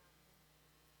Jesus.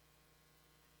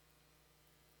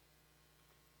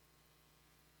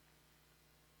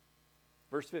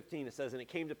 Verse 15, it says, and it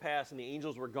came to pass, and the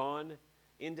angels were gone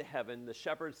into heaven. The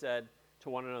shepherds said to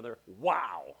one another,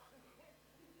 wow,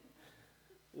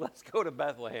 let's go to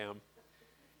Bethlehem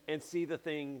and see the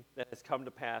thing that has come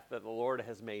to pass that the Lord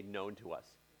has made known to us.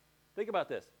 Think about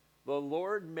this. The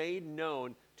Lord made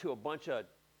known to a bunch of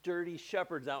dirty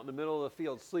shepherds out in the middle of the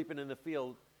field, sleeping in the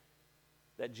field,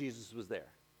 that Jesus was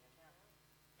there.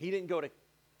 He didn't go to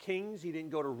kings, he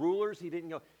didn't go to rulers,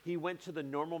 he went to the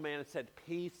normal man and said,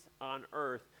 peace on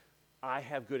earth, I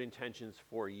have good intentions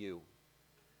for you.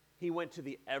 He went to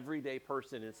the everyday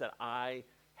person and said, I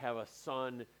have a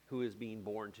son who is being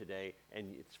born today,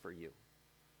 and it's for you.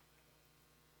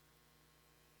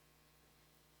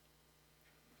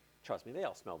 Trust me, they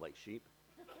all smelled like sheep.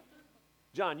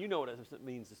 John, you know what it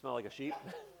means to smell like a sheep.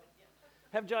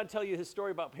 Have John tell you his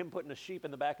story about him putting a sheep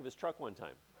in the back of his truck one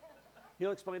time.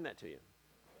 He'll explain that to you.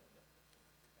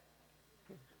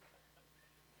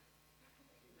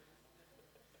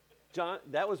 John,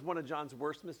 that was one of John's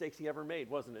worst mistakes he ever made,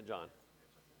 wasn't it, John?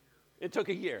 It took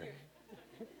a year.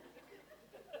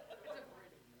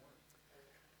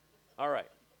 All right.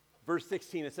 Verse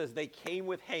 16, it says, they came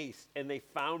with haste, and they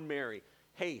found Mary.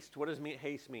 Haste, what does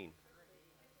haste mean?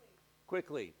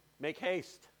 Quickly. Make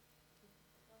haste.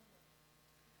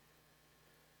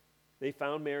 They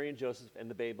found Mary and Joseph and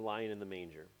the babe lying in the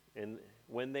manger. And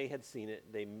when they had seen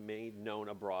it, they made known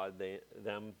abroad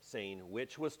them, saying,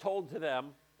 which was told to them.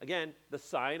 Again, the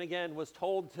sign again was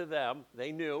told to them.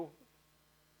 They knew.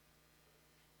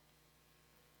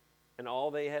 And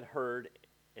all they had heard,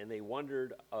 and they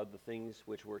wondered of the things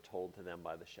which were told to them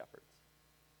by the shepherds.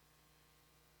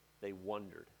 They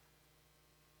wondered.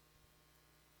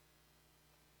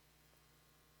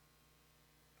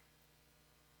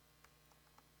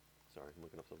 Sorry, I'm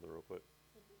looking up something real quick.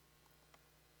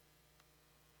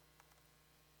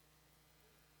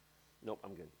 Nope,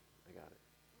 I'm good. I got it.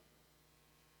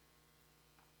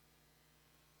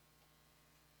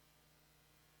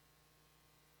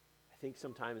 I think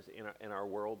sometimes in our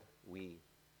world, we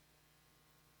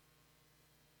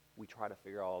try to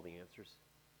figure out all the answers.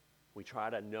 We try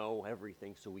to know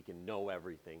everything so we can know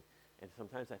everything. And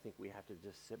sometimes I think we have to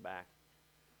just sit back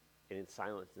and in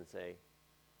silence and say,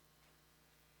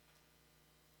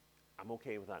 I'm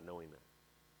okay with not knowing that.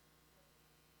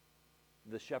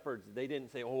 The shepherds, they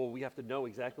didn't say, oh, we have to know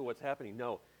exactly what's happening.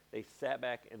 No, they sat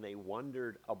back and they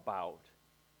wondered about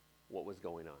what was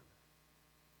going on.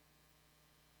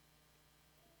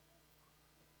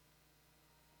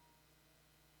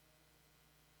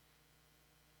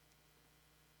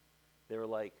 They were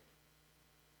like,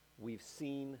 we've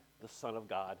seen the Son of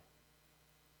God.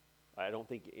 I don't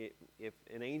think if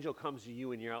an angel comes to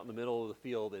you and you're out in the middle of the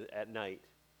field at night,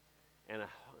 and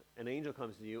an angel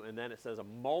comes to you, and then it says a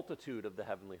multitude of the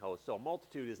heavenly host. So a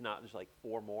multitude is not just like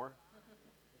four more.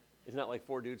 It's not like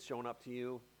four dudes showing up to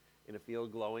you in a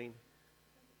field glowing.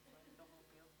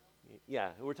 Yeah,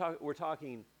 we're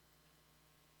talking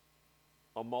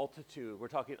a multitude. We're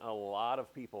talking a lot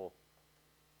of people,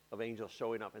 of angels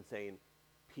showing up and saying,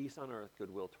 peace on earth,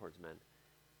 goodwill towards men.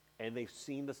 And they've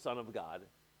seen the Son of God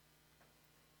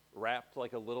wrapped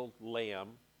like a little lamb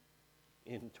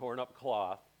in torn up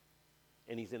cloth,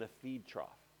 and he's in a feed trough.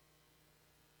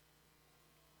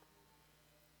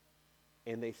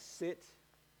 And they sit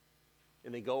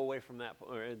and they go away from that,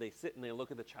 or they sit and they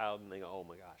look at the child and they go, oh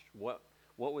my gosh,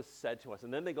 what was said to us?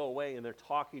 And then they go away and they're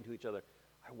talking to each other.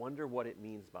 I wonder what it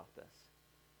means about this.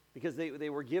 Because they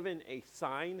were given a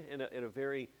sign and a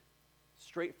very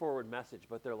straightforward message,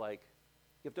 but they're like,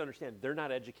 you have to understand, they're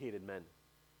not educated men.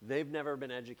 They've never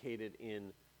been educated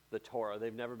in the Torah.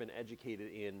 They've never been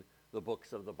educated in the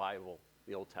books of the Bible,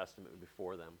 the Old Testament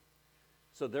before them.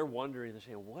 So they're wondering, they're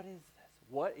saying, what is this?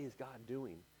 What is God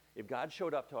doing? If God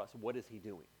showed up to us, what is he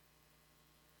doing?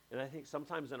 And I think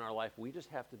sometimes in our life, we just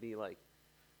have to be like,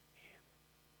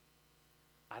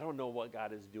 man, I don't know what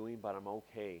God is doing, but I'm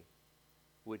okay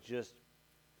with just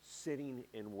sitting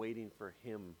and waiting for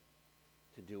him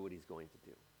to do what he's going to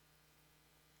do.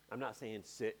 I'm not saying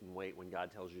sit and wait when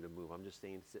God tells you to move. I'm just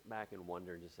saying sit back and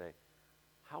wonder and just say,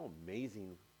 how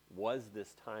amazing was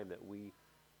this time that we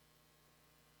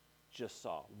just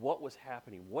saw? What was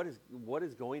happening? What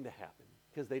is going to happen?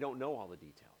 Because they don't know all the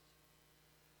details.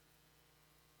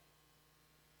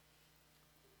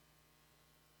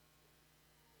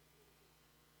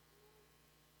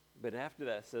 But after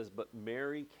that it says, but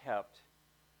Mary kept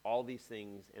all these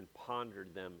things and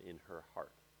pondered them in her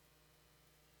heart.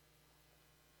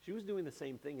 She was doing the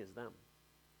same thing as them.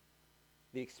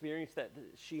 The experience that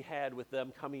she had with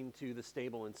them coming to the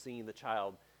stable and seeing the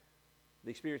child, the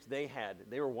experience they had,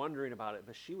 they were wondering about it,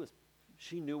 but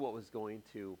she knew what was going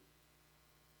to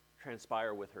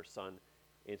transpire with her son,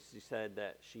 and she said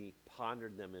that she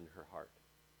pondered them in her heart.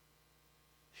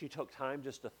 She took time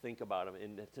just to think about them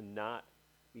and to not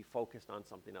be focused on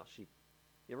something else. You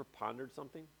ever pondered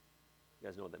something? You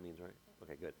guys know what that means, right?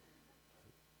 Okay, good.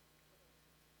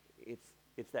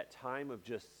 It's that time of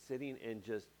just sitting and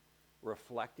just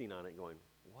reflecting on it, going,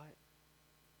 what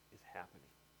is happening?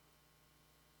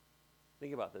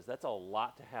 Think about this. That's a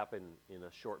lot to happen in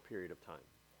a short period of time.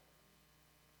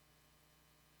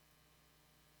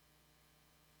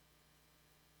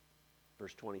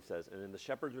 Verse 20 says, and then the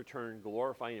shepherds returned,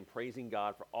 glorifying and praising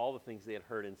God for all the things they had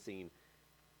heard and seen,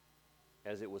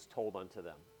 as it was told unto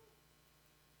them.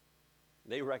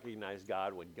 They recognized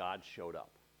God when God showed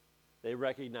up. They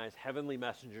recognized heavenly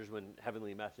messengers when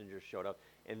heavenly messengers showed up,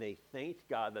 and they thanked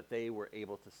God that they were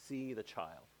able to see the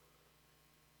child.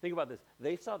 Think about this.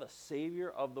 They saw the Savior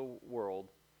of the world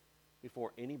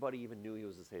before anybody even knew he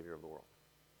was the Savior of the world.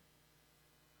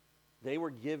 They were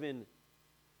given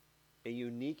a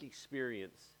unique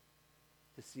experience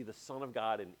to see the Son of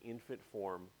God in infant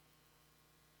form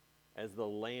as the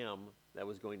lamb that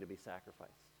was going to be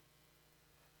sacrificed.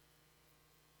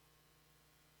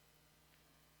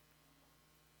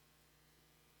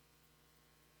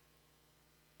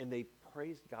 And they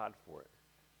praised God for it.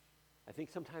 I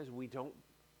think sometimes we don't.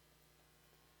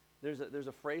 There's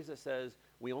a phrase that says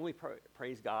we only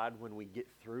praise God when we get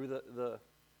through the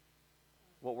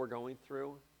what we're going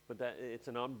through, but that it's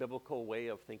an unbiblical way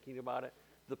of thinking about it.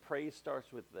 The praise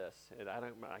starts with this, and I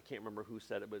can't remember who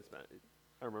said it, but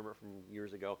I remember it from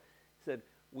years ago. He said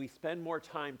we spend more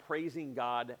time praising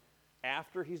God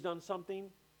after he's done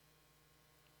something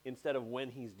instead of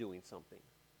when he's doing something.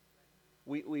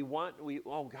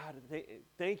 Oh God,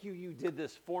 thank you, you did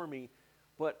this for me.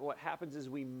 But what happens is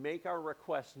we make our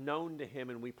requests known to him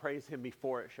and we praise him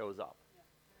before it shows up.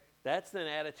 That's an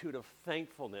attitude of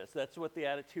thankfulness. That's what the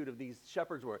attitude of these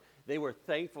shepherds were. They were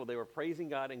thankful. They were praising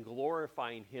God and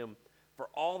glorifying him for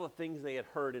all the things they had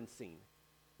heard and seen.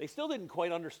 They still didn't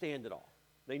quite understand it all.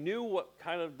 They knew what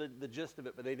kind of the gist of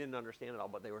it, but they didn't understand it all.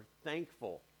 But they were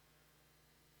thankful.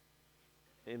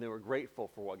 And they were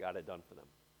grateful for what God had done for them.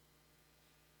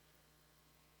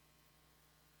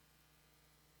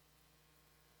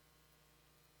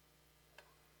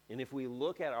 And if we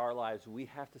look at our lives, we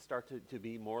have to start to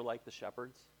be more like the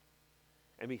shepherds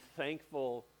and be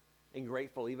thankful and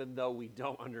grateful even though we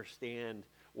don't understand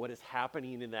what is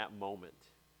happening in that moment.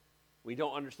 We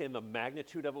don't understand the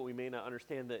magnitude of it. We may not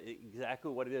understand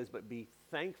exactly what it is, but be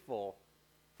thankful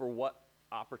for what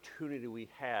opportunity we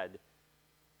had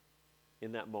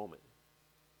in that moment.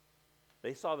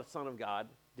 They saw the Son of God,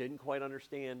 didn't quite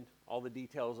understand all the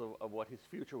details of what his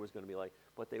future was going to be like,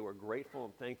 but they were grateful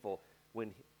and thankful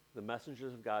when the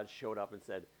messengers of God showed up and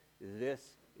said, this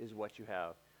is what you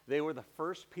have. They were the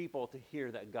first people to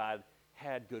hear that God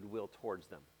had goodwill towards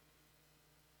them.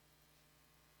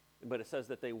 But it says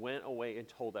that they went away and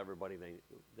told everybody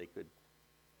they could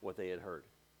what they had heard.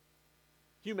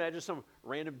 Can you imagine some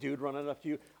random dude running up to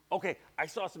you? Okay, I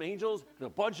saw some angels, and a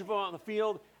bunch of them out in the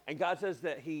field, and God says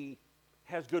that he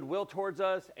has goodwill towards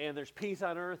us, and there's peace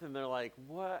on earth, and they're like,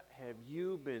 what have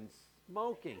you been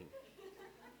smoking?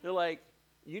 They're like,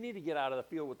 you need to get out of the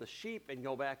field with the sheep and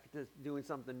go back to doing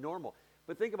something normal.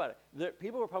 But think about it.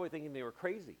 People were probably thinking they were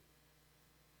crazy.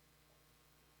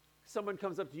 Someone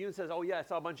comes up to you and says, oh yeah, I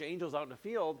saw a bunch of angels out in the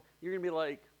field. You're going to be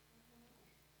like,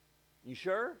 you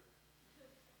sure?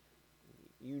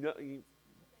 You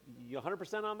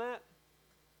 100% on that?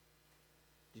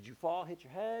 Did you fall, hit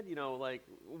your head? Like,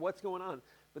 what's going on?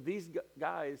 But these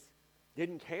guys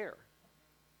didn't care.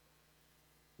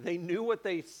 They knew what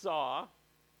they saw.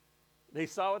 They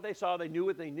saw what they saw. They knew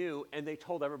what they knew, and they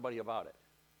told everybody about it.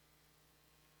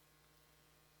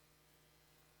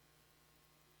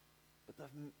 But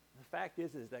the fact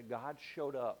is that God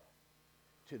showed up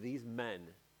to these men,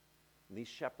 these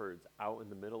shepherds out in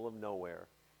the middle of nowhere,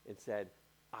 and said,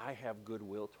 I have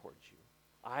goodwill towards you.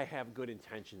 I have good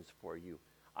intentions for you.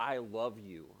 I love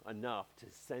you enough to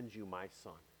send you my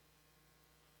son.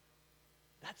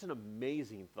 That's an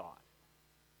amazing thought.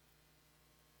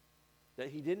 That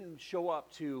he didn't show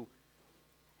up to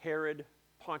Herod,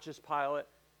 Pontius Pilate,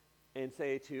 and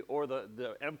say or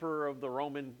the emperor of the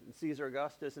Roman, Caesar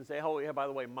Augustus, and say, oh yeah, by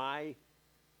the way, my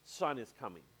son is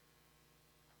coming.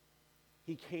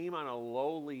 He came in a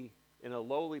lowly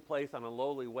place, on a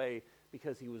lowly way,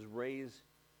 because he was raised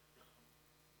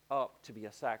up to be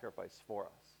a sacrifice for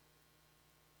us.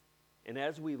 And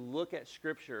as we look at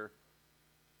Scripture,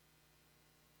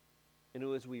 and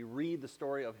as we read the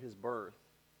story of his birth,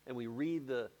 and we read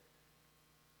the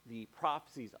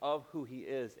prophecies of who he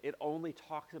is, it only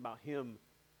talks about him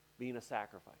being a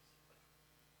sacrifice.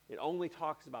 It only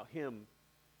talks about him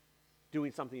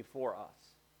doing something for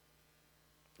us.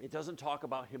 It doesn't talk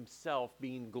about himself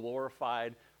being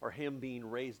glorified or him being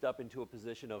raised up into a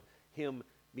position of him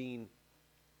being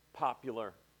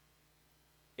popular.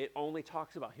 It only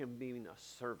talks about him being a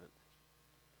servant.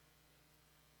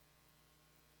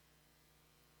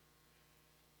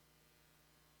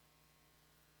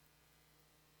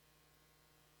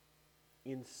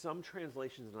 In some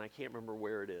translations, and I can't remember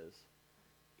where it is,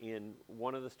 in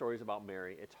one of the stories about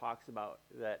Mary, it talks about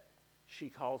that she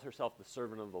calls herself the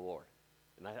servant of the Lord.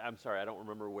 And I'm sorry, I don't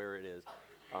remember where it is,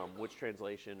 which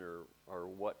translation or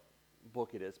what book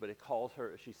it is, but it calls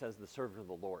her, she says, the servant of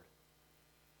the Lord.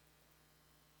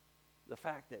 The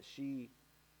fact that she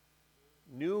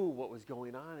knew what was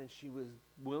going on and she was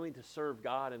willing to serve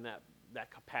God in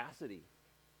that capacity.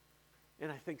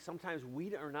 And I think sometimes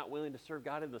we are not willing to serve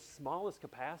God in the smallest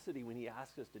capacity when he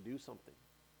asks us to do something.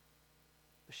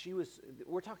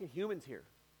 We're talking humans here.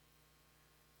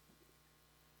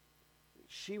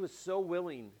 She was so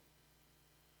willing,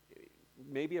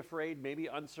 maybe afraid, maybe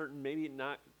uncertain, maybe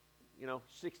not,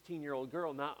 16-year-old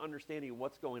girl not understanding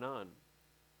what's going on.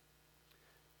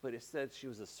 But it said she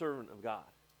was a servant of God.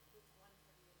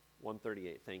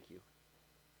 138, thank you.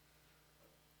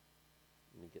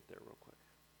 Let me get there real quick.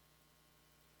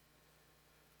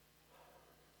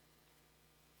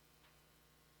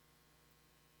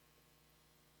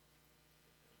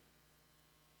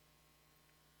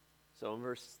 So in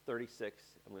verse 36,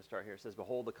 I'm going to start here. It says,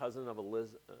 behold, the cousin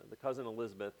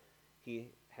Elizabeth, he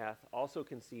hath also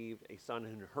conceived a son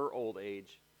in her old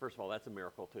age. First of all, that's a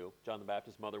miracle too. John the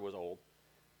Baptist's mother was old.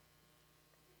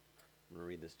 I'm going to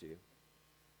read this to you.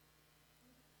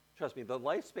 Trust me, the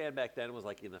lifespan back then was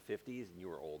like in the 50s, and you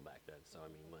were old back then. So, I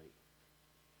mean, like...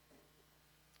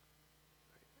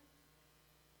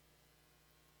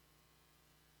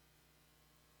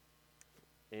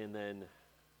 And then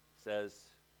says,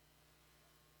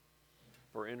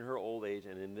 for in her old age,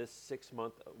 and in this 6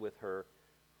 month with her,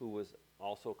 who was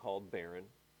also called barren.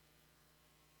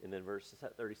 And then verse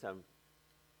 37,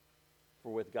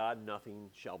 for with God nothing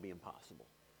shall be impossible.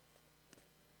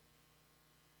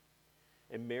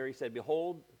 And Mary said,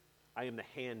 behold, I am the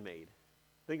handmaid.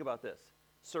 Think about this.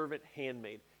 Servant,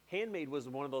 handmaid. Handmaid was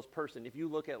one of those person, if you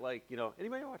look at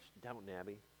anybody watch Downton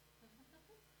Abbey?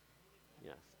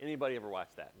 Yes. Anybody ever watch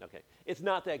that? Okay. It's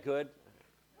not that good.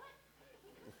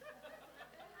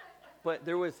 But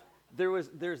there's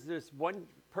this one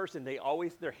person,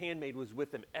 their handmaid was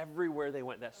with them everywhere they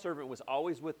went. That servant was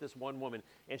always with this one woman,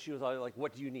 and she was always like,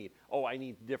 what do you need? Oh, I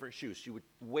need different shoes. She would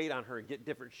wait on her and get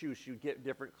different shoes. She would get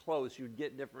different clothes. She would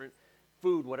get different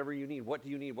food, whatever you need. What do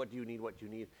you need? What do you need? What do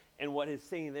you need? And what it's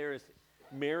saying there is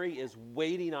Mary is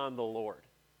waiting on the Lord.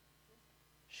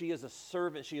 She is a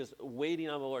servant. She is waiting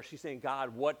on the Lord. She's saying,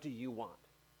 God, what do you want?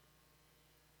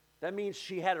 That means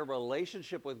she had a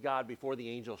relationship with God before the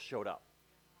angel showed up.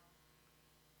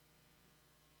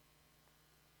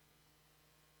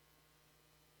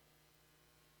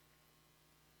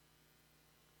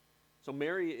 So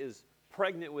Mary is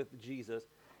pregnant with Jesus,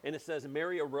 and it says,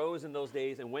 Mary arose in those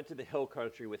days and went to the hill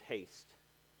country with haste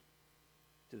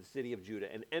to the city of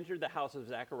Judah, and entered the house of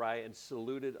Zechariah and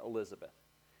saluted Elizabeth.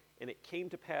 And it came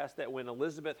to pass that when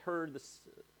Elizabeth heard the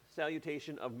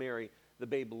salutation of Mary, the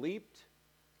babe leaped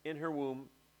in her womb,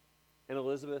 and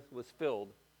Elizabeth was filled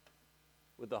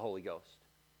with the Holy Ghost.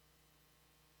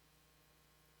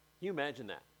 Can you imagine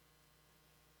that?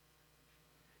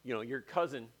 You know, your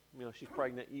cousin, she's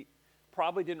pregnant. You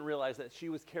probably didn't realize that she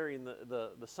was carrying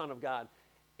the Son of God.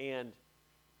 And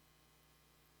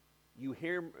you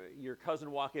hear your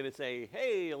cousin walk in and say,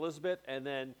 hey, Elizabeth, and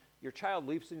then your child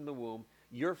leaps in the womb.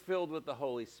 You're filled with the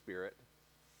Holy Spirit.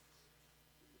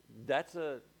 That's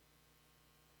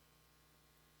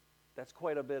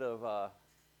quite a bit of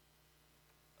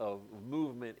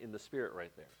movement in the Spirit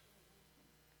right there.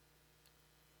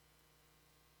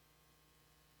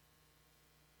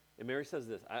 And Mary says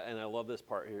this, and I love this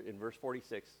part here in verse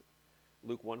 46.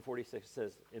 Luke 1:46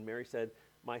 says, and Mary said,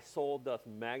 my soul doth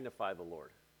magnify the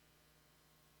Lord.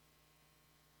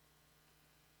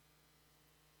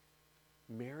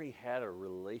 Mary had a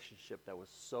relationship that was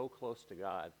so close to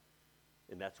God,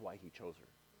 and that's why he chose her.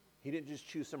 He didn't just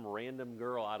choose some random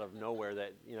girl out of nowhere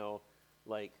that,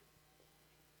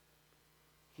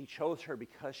 he chose her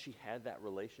because she had that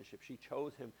relationship. She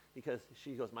chose him because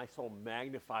she goes, my soul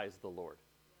magnifies the Lord.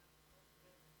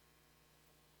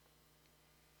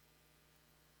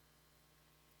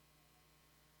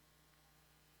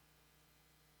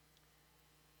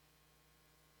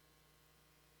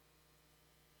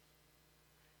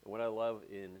 And what I love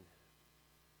in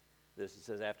this, it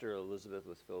says, after Elizabeth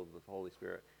was filled with the Holy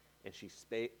Spirit, and she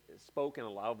spoke in a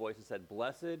loud voice and said,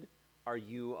 blessed are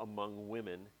you among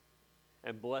women,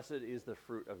 and blessed is the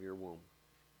fruit of your womb.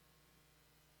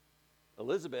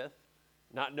 Elizabeth,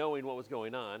 not knowing what was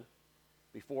going on,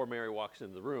 before Mary walks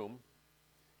into the room,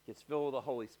 gets filled with the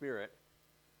Holy Spirit,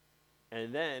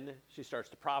 and then she starts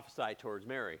to prophesy towards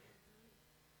Mary.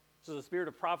 So the spirit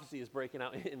of prophecy is breaking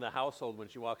out in the household when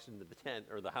she walks into the tent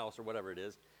or the house or whatever it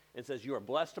is, and says, you are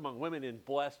blessed among women, and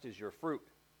blessed is your fruit.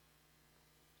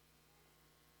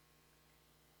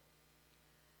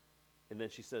 And then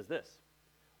she says this,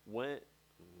 I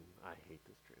hate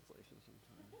this translation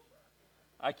sometimes.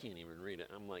 I can't even read it.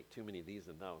 I'm like, too many of these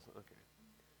and those. Okay.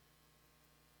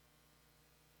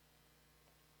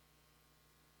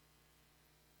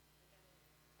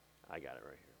 I got it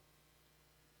right here.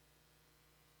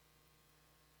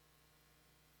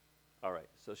 All right,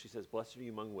 so she says, blessed are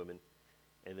you among women.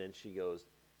 And then she goes,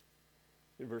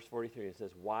 in verse 43, it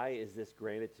says, why is this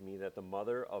granted to me that the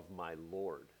mother of my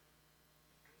Lord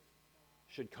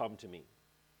should come to me?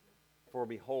 For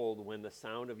behold, when the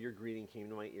sound of your greeting came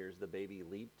to my ears, the baby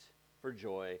leaped for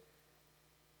joy,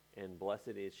 and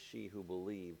blessed is she who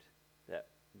believed that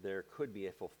there could be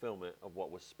a fulfillment of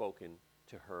what was spoken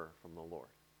to her from the Lord.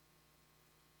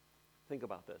 Think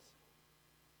about this.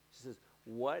 She says,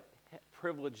 what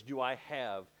privilege do I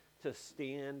have to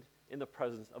stand in the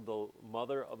presence of the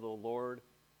mother of the Lord,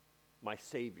 my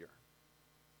Savior?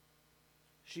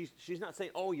 She's not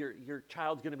saying, oh, your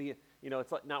child's going to be,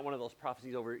 it's like not one of those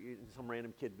prophecies over some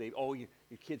random kid baby. Oh, your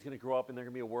kid's going to grow up and they're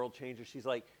going to be a world changer. She's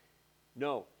like,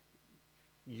 no,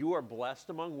 you are blessed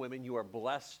among women. You are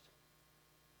blessed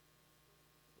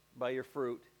by your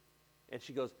fruit. And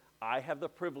she goes, I have the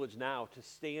privilege now to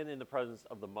stand in the presence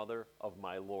of the mother of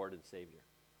my Lord and Savior.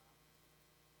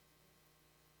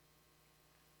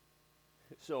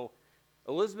 So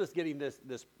Elizabeth's getting this,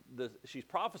 she's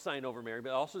prophesying over Mary,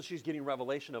 but also she's getting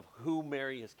revelation of who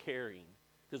Mary is carrying,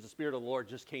 because the Spirit of the Lord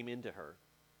just came into her.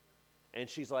 And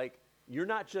she's like, you're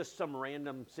not just some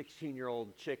random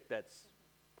 16-year-old chick that's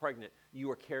pregnant.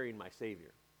 You are carrying my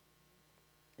Savior.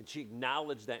 And she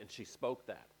acknowledged that and she spoke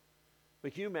that.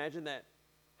 But can you imagine that,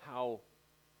 how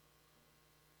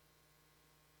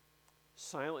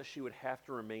silent she would have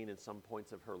to remain in some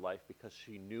points of her life because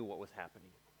she knew what was happening?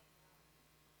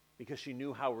 Because she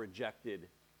knew how rejected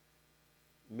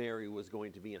Mary was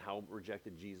going to be and how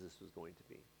rejected Jesus was going to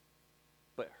be.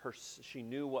 But she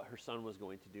knew what her son was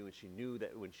going to do, and she knew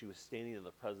that when she was standing in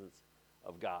the presence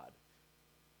of God,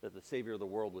 that the Savior of the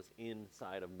world was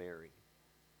inside of Mary.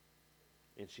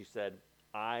 And she said,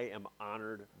 I am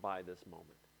honored by this moment.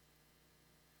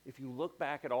 If you look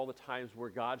back at all the times where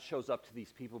God shows up to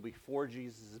these people before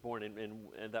Jesus is born,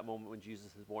 and that moment when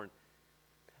Jesus is born,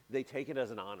 they take it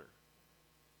as an honor.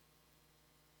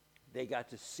 They got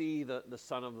to see the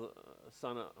Son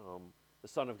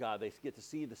of God. They get to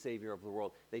see the Savior of the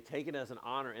world. They take it as an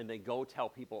honor, and they go tell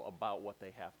people about what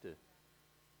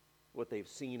they've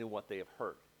seen and what they have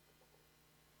heard.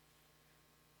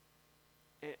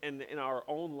 And in our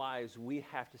own lives, we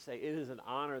have to say, it is an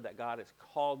honor that God has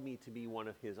called me to be one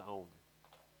of his own.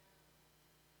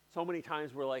 So many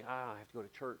times we're like, I have to go to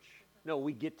church. No,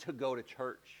 we get to go to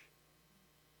church.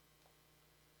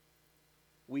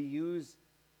 We use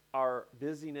our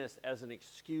busyness as an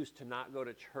excuse to not go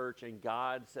to church, and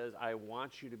God says, I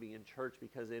want you to be in church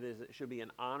because it should be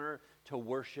an honor to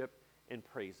worship and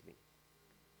praise me.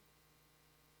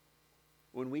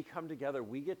 When we come together,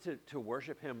 we get to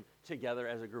worship him together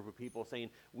as a group of people, saying,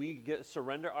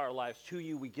 surrender our lives to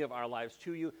you, we give our lives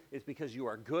to you. It's because you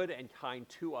are good and kind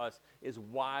to us is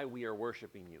why we are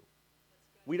worshiping you.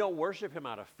 We don't worship him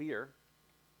out of fear.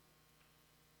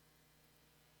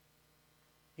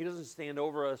 He doesn't stand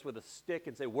over us with a stick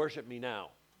and say, worship me now.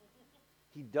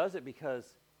 He does it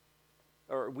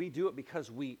we do it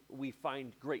because we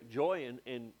find great joy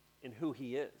in who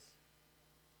he is.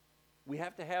 We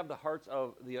have to have the hearts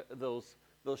of those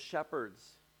shepherds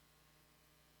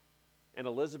and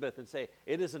Elizabeth and say,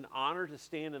 it is an honor to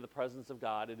stand in the presence of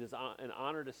God. It is an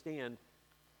honor to stand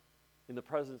in the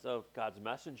presence of God's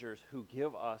messengers who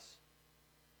give us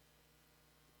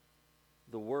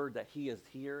the word that he is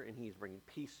here and he's bringing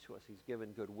peace to us. He's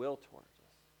given goodwill towards us.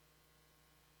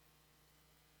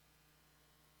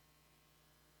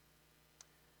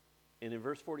 And in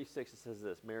verse 46 it says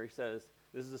this. Mary says,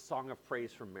 this is a song of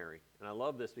praise from Mary. And I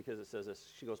love this because it says this.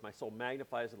 She goes, my soul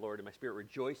magnifies the Lord and my spirit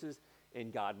rejoices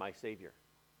in God my Savior.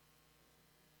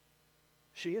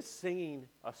 She is singing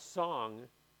a song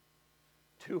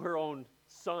to her own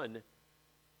son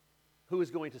who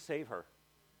is going to save her.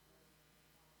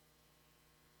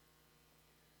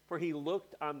 For he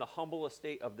looked on the humble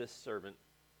estate of this servant.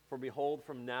 For behold,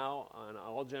 from now on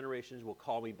all generations will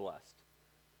call me blessed.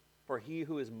 For he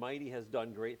who is mighty has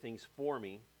done great things for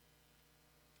me,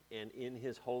 and in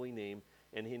his holy name,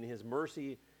 and his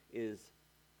mercy is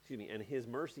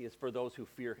for those who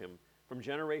fear him. From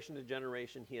generation to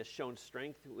generation he has shown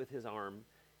strength with his arm.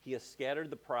 He has scattered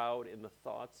the proud in the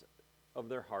thoughts of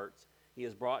their hearts. He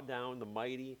has brought down the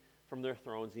mighty from their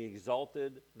thrones. He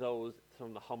exalted those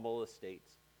from the humble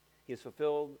estates. He has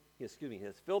filled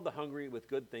the hungry with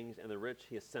good things, and the rich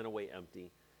he has sent away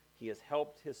empty. He has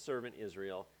helped his servant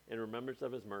Israel in remembrance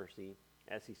of his mercy,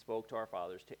 as he spoke to our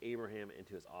fathers, to Abraham and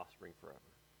to his offspring forever.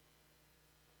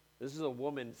 This is a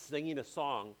woman singing a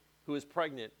song who is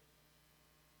pregnant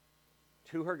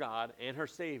to her God and her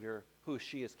Savior, who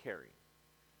she is carrying.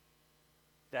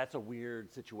 That's a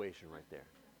weird situation right there.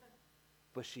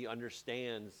 But she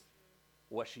understands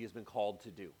what she has been called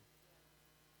to do.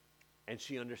 And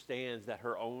she understands that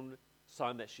her own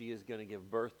son that she is going to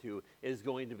give birth to is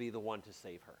going to be the one to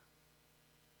save her.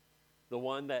 The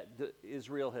one that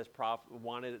Israel has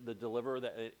wanted, the deliverer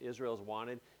that Israel has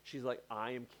wanted, she's like,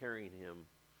 I am carrying him,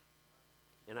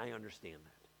 and I understand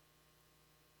that.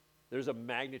 There's a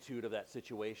magnitude of that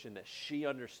situation that she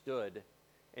understood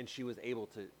and she was able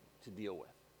to deal with.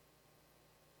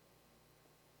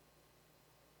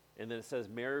 And then it says,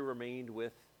 Mary remained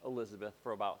with Elizabeth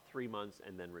for about 3 months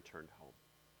and then returned home.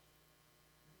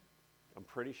 I'm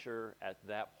pretty sure at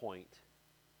that point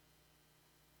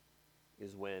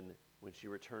is when she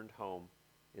returned home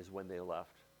is when they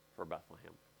left for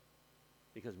Bethlehem.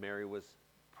 Because Mary was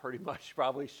pretty much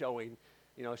probably showing,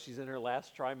 she's in her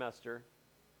last trimester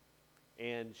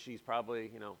and she's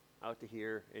probably, out to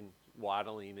here and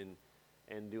waddling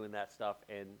and doing that stuff.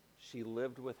 And she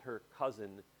lived with her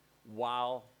cousin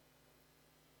while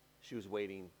she was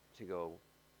waiting to go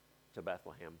to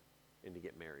Bethlehem and to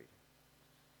get married.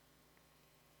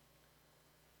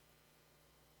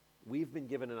 We've been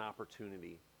given an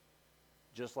opportunity,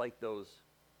 just like those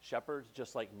shepherds,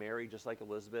 just like Mary, just like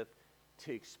Elizabeth,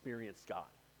 to experience God.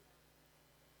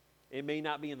 It may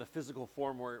not be in the physical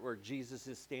form where Jesus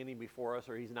is standing before us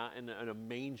or he's not in a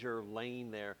manger laying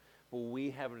there, but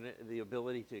we have the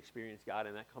ability to experience God,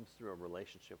 and that comes through a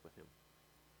relationship with him.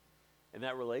 And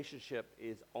that relationship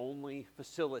is only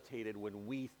facilitated when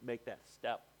we make that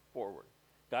step forward.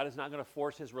 God is not going to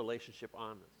force his relationship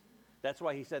on us. That's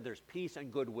why he said there's peace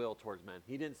and goodwill towards men.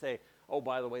 He didn't say, oh,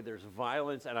 by the way, there's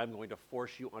violence and I'm going to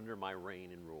force you under my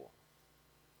reign and rule.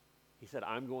 He said,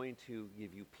 I'm going to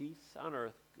give you peace on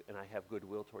earth, and I have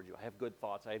goodwill towards you. I have good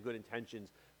thoughts. I have good intentions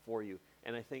for you.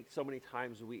 And I think so many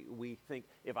times we think,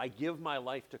 if I give my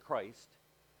life to Christ,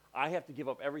 I have to give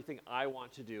up everything I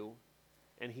want to do,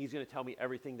 and he's going to tell me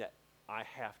everything that I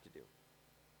have to do.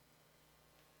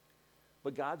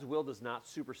 But God's will does not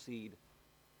supersede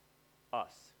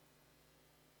us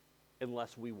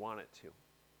unless we want it to.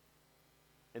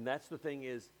 And that's the thing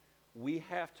is, we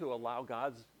have to allow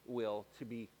God's will to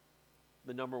be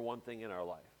the number one thing in our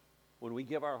life. When we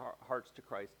give our hearts to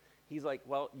Christ, he's like,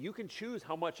 well, you can choose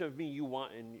how much of me you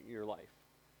want in your life.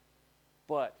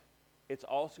 But it's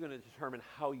also going to determine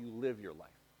how you live your life.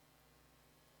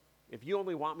 If you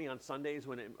only want me on Sundays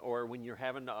or when you're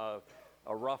having a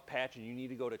rough patch and you need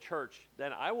to go to church,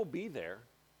 then I will be there.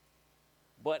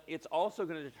 But it's also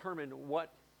going to determine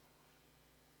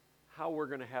how we're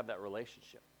going to have that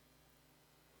relationship.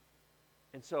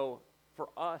 And so for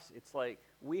us, it's like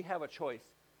we have a choice.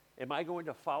 Am I going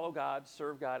to follow God,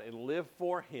 serve God, and live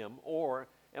for him? Or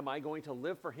am I going to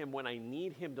live for him when I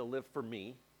need him to live for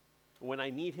me? When I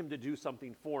need him to do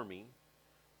something for me?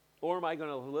 Or am I going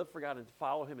to live for God and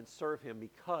follow him and serve him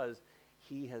because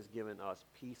he has given us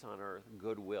peace on earth,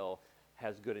 goodwill,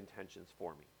 has good intentions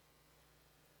for me?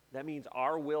 That means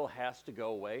our will has to go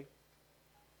away.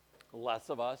 Less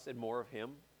of us and more of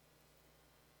him.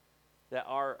 That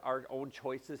our own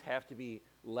choices have to be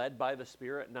led by the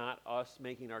Spirit, not us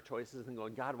making our choices and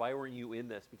going, God, why weren't you in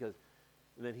this? And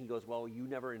then he goes, well, you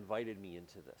never invited me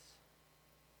into this.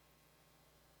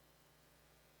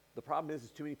 The problem is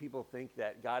too many people think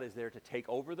that God is there to take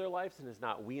over their lives, and it's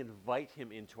not. We invite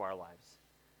him into our lives.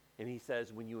 And he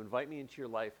says, when you invite me into your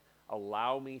life,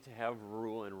 allow me to have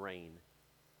rule and reign,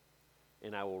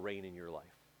 and I will reign in your life.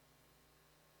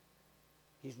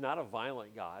 He's not a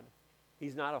violent God.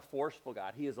 He's not a forceful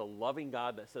God. He is a loving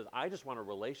God that says, I just want a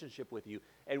relationship with you.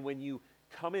 And when you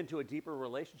come into a deeper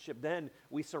relationship, then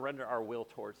we surrender our will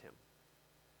towards him.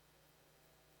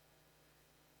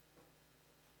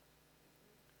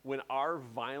 When our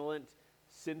violent,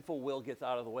 sinful will gets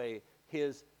out of the way,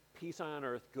 his peace on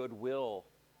earth, goodwill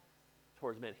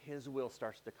towards men, his will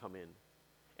starts to come in.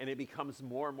 And it becomes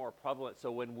more and more prevalent.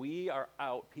 So when we are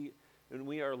out, when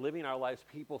we are living our lives,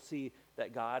 people see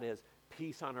that God has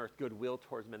peace on earth, goodwill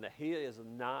towards men, that he is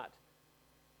not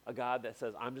a God that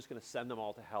says, I'm just going to send them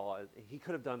all to hell. He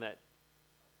could have done that.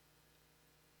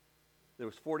 There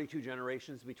was 42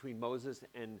 generations between Moses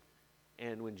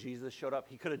and when Jesus showed up.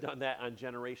 He could have done that on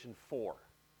generation 4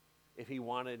 if he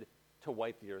wanted to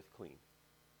wipe the earth clean.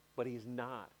 But he's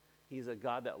not. He's a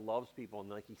God that loves people. And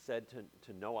like he said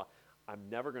to Noah, I'm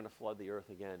never going to flood the earth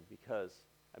again because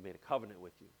I made a covenant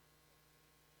with you.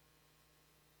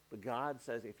 But God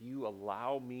says, if you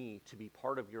allow me to be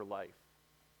part of your life,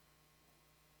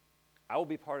 I will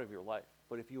be part of your life.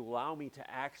 But if you allow me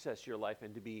to access your life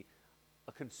and to be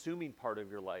a consuming part of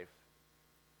your life,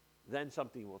 then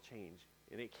something will change.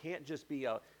 And it can't just be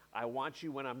I want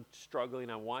you when I'm struggling,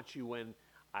 I want you when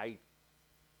I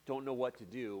don't know what to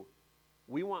do.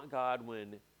 We want God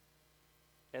when,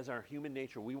 as our human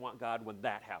nature, we want God when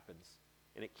that happens.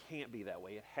 And it can't be that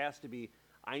way. It has to be,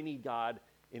 I need God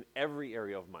in every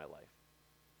area of my life.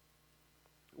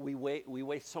 We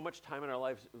waste so much time in our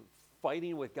lives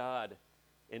fighting with God,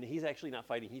 and he's actually not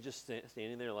fighting. He's just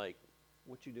standing there like,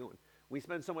 what you doing? We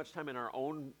spend so much time in our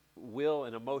own will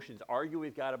and emotions arguing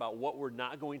with God about what we're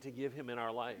not going to give him in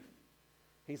our life.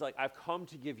 He's like, I've come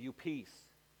to give you peace.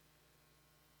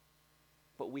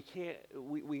 But we can't,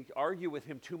 we argue with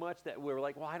him too much that we're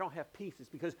like, well, I don't have peace. It's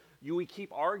because we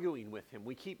keep arguing with him.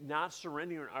 We keep not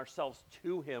surrendering ourselves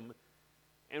to him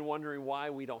and wondering why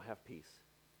we don't have peace.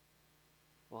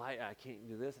 Well, I can't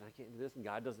do this and I can't do this and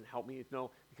God doesn't help me.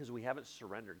 No, because we haven't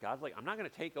surrendered. God's like, I'm not going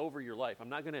to take over your life. I'm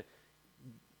not going to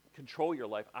control your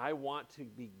life. I want to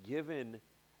be given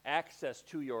access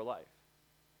to your life.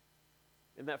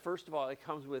 And that, first of all, it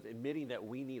comes with admitting that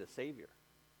we need a Savior.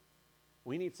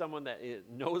 We need someone that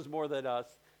knows more than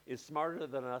us, is smarter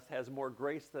than us, has more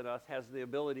grace than us, has the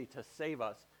ability to save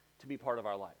us, to be part of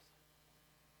our lives.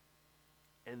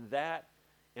 And that,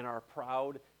 in our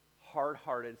proud,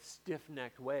 hard-hearted,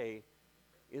 stiff-necked way,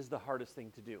 is the hardest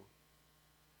thing to do.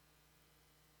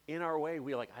 In our way,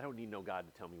 we're like, I don't need no God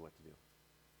to tell me what to do.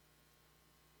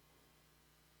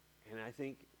 And I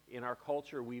think in our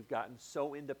culture, we've gotten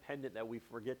so independent that we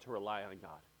forget to rely on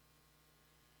God.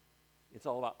 It's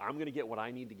all about, I'm going to get what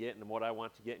I need to get and what I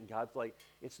want to get. And God's like,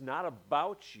 it's not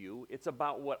about you. It's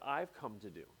about what I've come to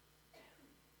do.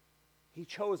 He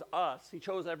chose us. He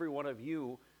chose every one of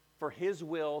you for his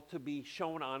will to be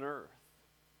shown on earth.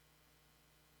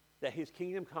 That his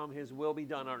kingdom come, his will be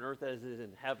done on earth as it is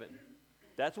in heaven.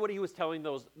 That's what he was telling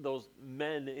those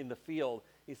men in the field.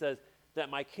 He says, that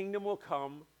my kingdom will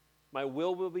come, my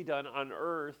will be done on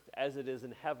earth as it is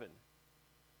in heaven.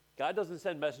 God doesn't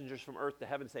send messengers from earth to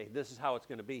heaven and say, this is how it's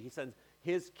going to be. He sends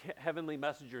his heavenly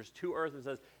messengers to earth and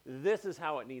says, this is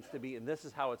how it needs to be, and this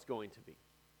is how it's going to be.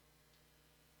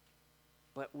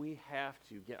 But we have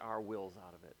to get our wills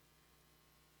out of it.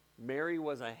 Mary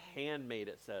was a handmaid,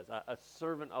 it says, a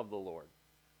servant of the Lord.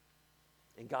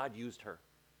 And God used her.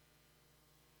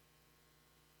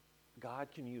 God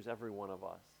can use every one of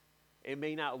us. It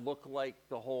may not look like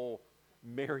the whole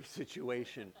Mary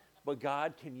situation, but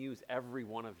God can use every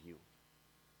one of you.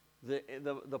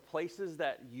 The places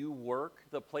that you work,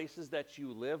 the places that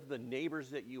you live, the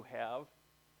neighbors that you have,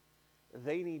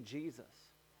 they need Jesus.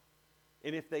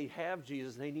 And if they have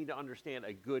Jesus, they need to understand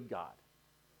a good God,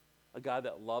 a God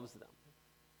that loves them.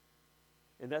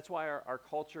 And that's why our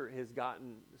culture has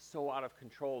gotten so out of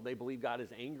control. They believe God is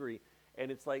angry,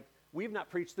 and it's like, we've not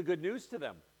preached the good news to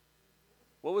them.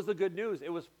 What was the good news?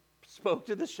 It was spoke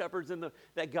to the shepherds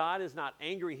that God is not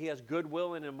angry. He has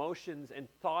goodwill and emotions and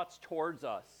thoughts towards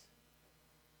us.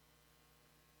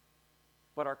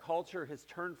 But our culture has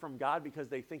turned from God because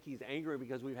they think he's angry,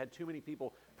 because we've had too many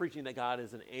people preaching that God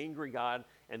is an angry God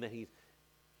and that he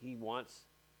wants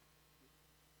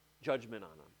judgment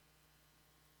on them.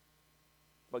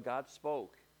 But God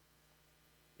spoke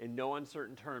in no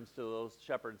uncertain terms to those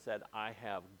shepherds, said, I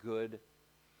have good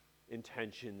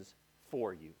intentions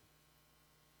for you.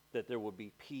 That there will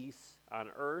be peace on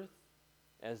earth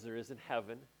as there is in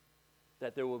heaven.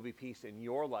 That there will be peace in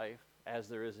your life as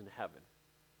there is in heaven.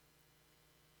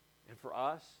 And for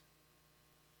us,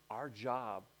 our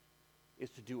job is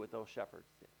to do what those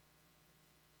shepherds did.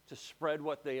 To spread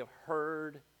what they have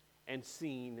heard and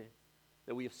seen,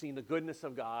 that we have seen the goodness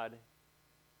of God,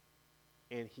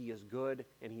 and he is good,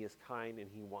 and he is kind, and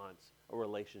he wants a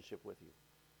relationship with you.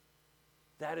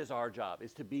 That is our job,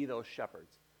 is to be those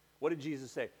shepherds. What did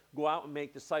Jesus say? Go out and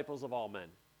make disciples of all men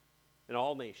and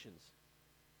all nations.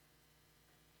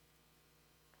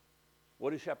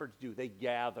 What do shepherds do? They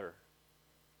gather.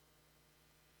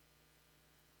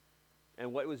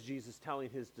 And what was Jesus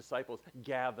telling his disciples?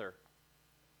 Gather.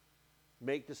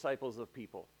 Make disciples of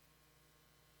people.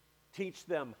 Teach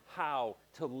them how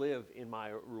to live in my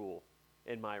rule,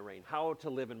 in my reign, how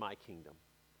to live in my kingdom.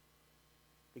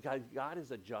 Because God is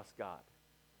a just God.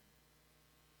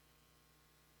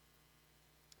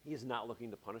 He is not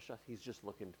looking to punish us. He's just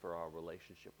looking for our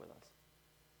relationship with us.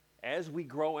 As we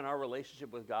grow in our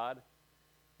relationship with God,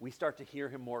 we start to hear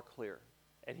him more clear.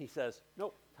 And he says,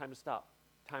 nope, time to stop,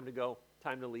 time to go,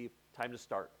 time to leave, time to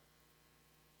start,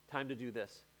 time to do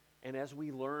this. And as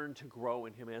we learn to grow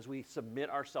in him, as we submit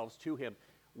ourselves to him,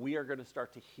 we are going to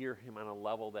start to hear him on a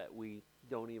level that we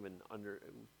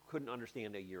couldn't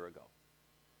understand a year ago.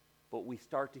 But we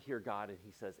start to hear God, and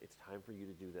he says, it's time for you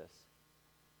to do this.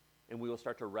 And we will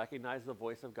start to recognize the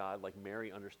voice of God, like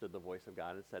Mary understood the voice of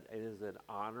God and said, it is an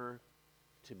honor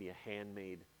to be a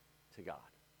handmaid to God.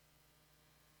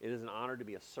 It is an honor to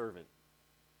be a servant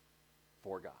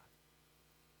for God.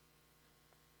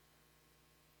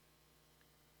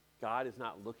 God is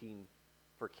not looking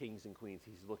for kings and queens.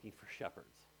 He's looking for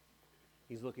shepherds.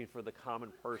 He's looking for the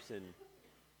common person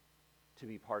to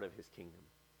be part of his kingdom.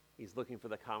 He's looking for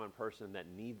the common person that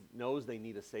knows they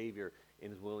need a Savior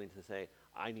and is willing to say,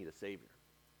 I need a Savior.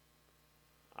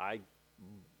 I've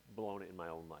blown it in my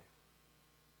own life.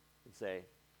 And say,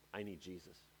 I need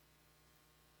Jesus.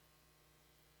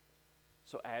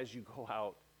 So as you go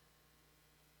out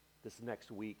this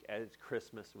next week, as it's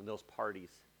Christmas, when those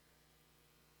parties,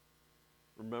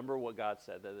 remember what God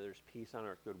said, that there's peace on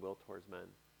earth, goodwill towards men.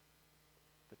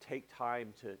 But take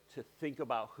time to think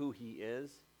about who he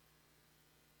is.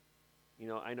 You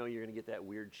know, I know you're going to get that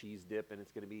weird cheese dip, and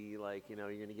it's going to be like, you know,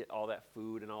 you're going to get all that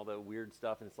food and all the weird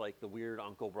stuff, and it's like the weird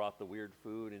uncle brought the weird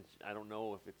food, and I don't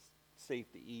know if it's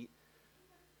safe to eat.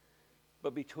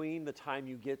 But between the time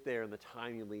you get there and the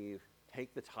time you leave,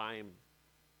 take the time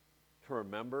to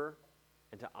remember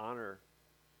and to honor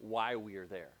why we are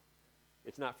there.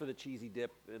 It's not for the cheesy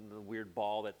dip and the weird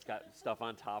ball that's got stuff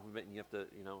on top of it, and you have to,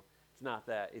 you know, it's not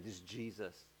that. It is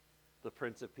Jesus, the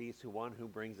Prince of Peace, who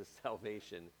brings us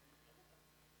salvation.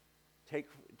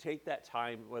 Take that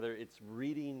time, whether it's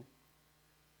reading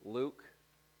Luke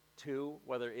 2,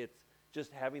 whether it's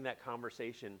just having that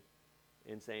conversation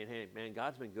and saying, hey, man,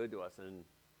 God's been good to us, and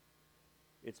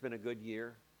it's been a good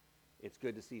year. It's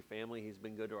good to see family. He's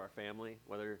been good to our family,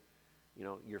 whether, you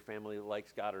know, your family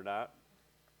likes God or not.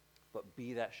 But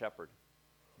be that shepherd.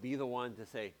 Be the one to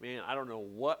say, man, I don't know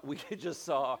what we just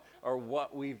saw or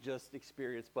what we've just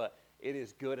experienced, but it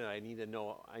is good, and I need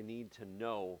to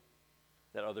know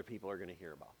that other people are going to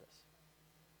hear about this.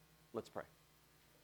 Let's pray.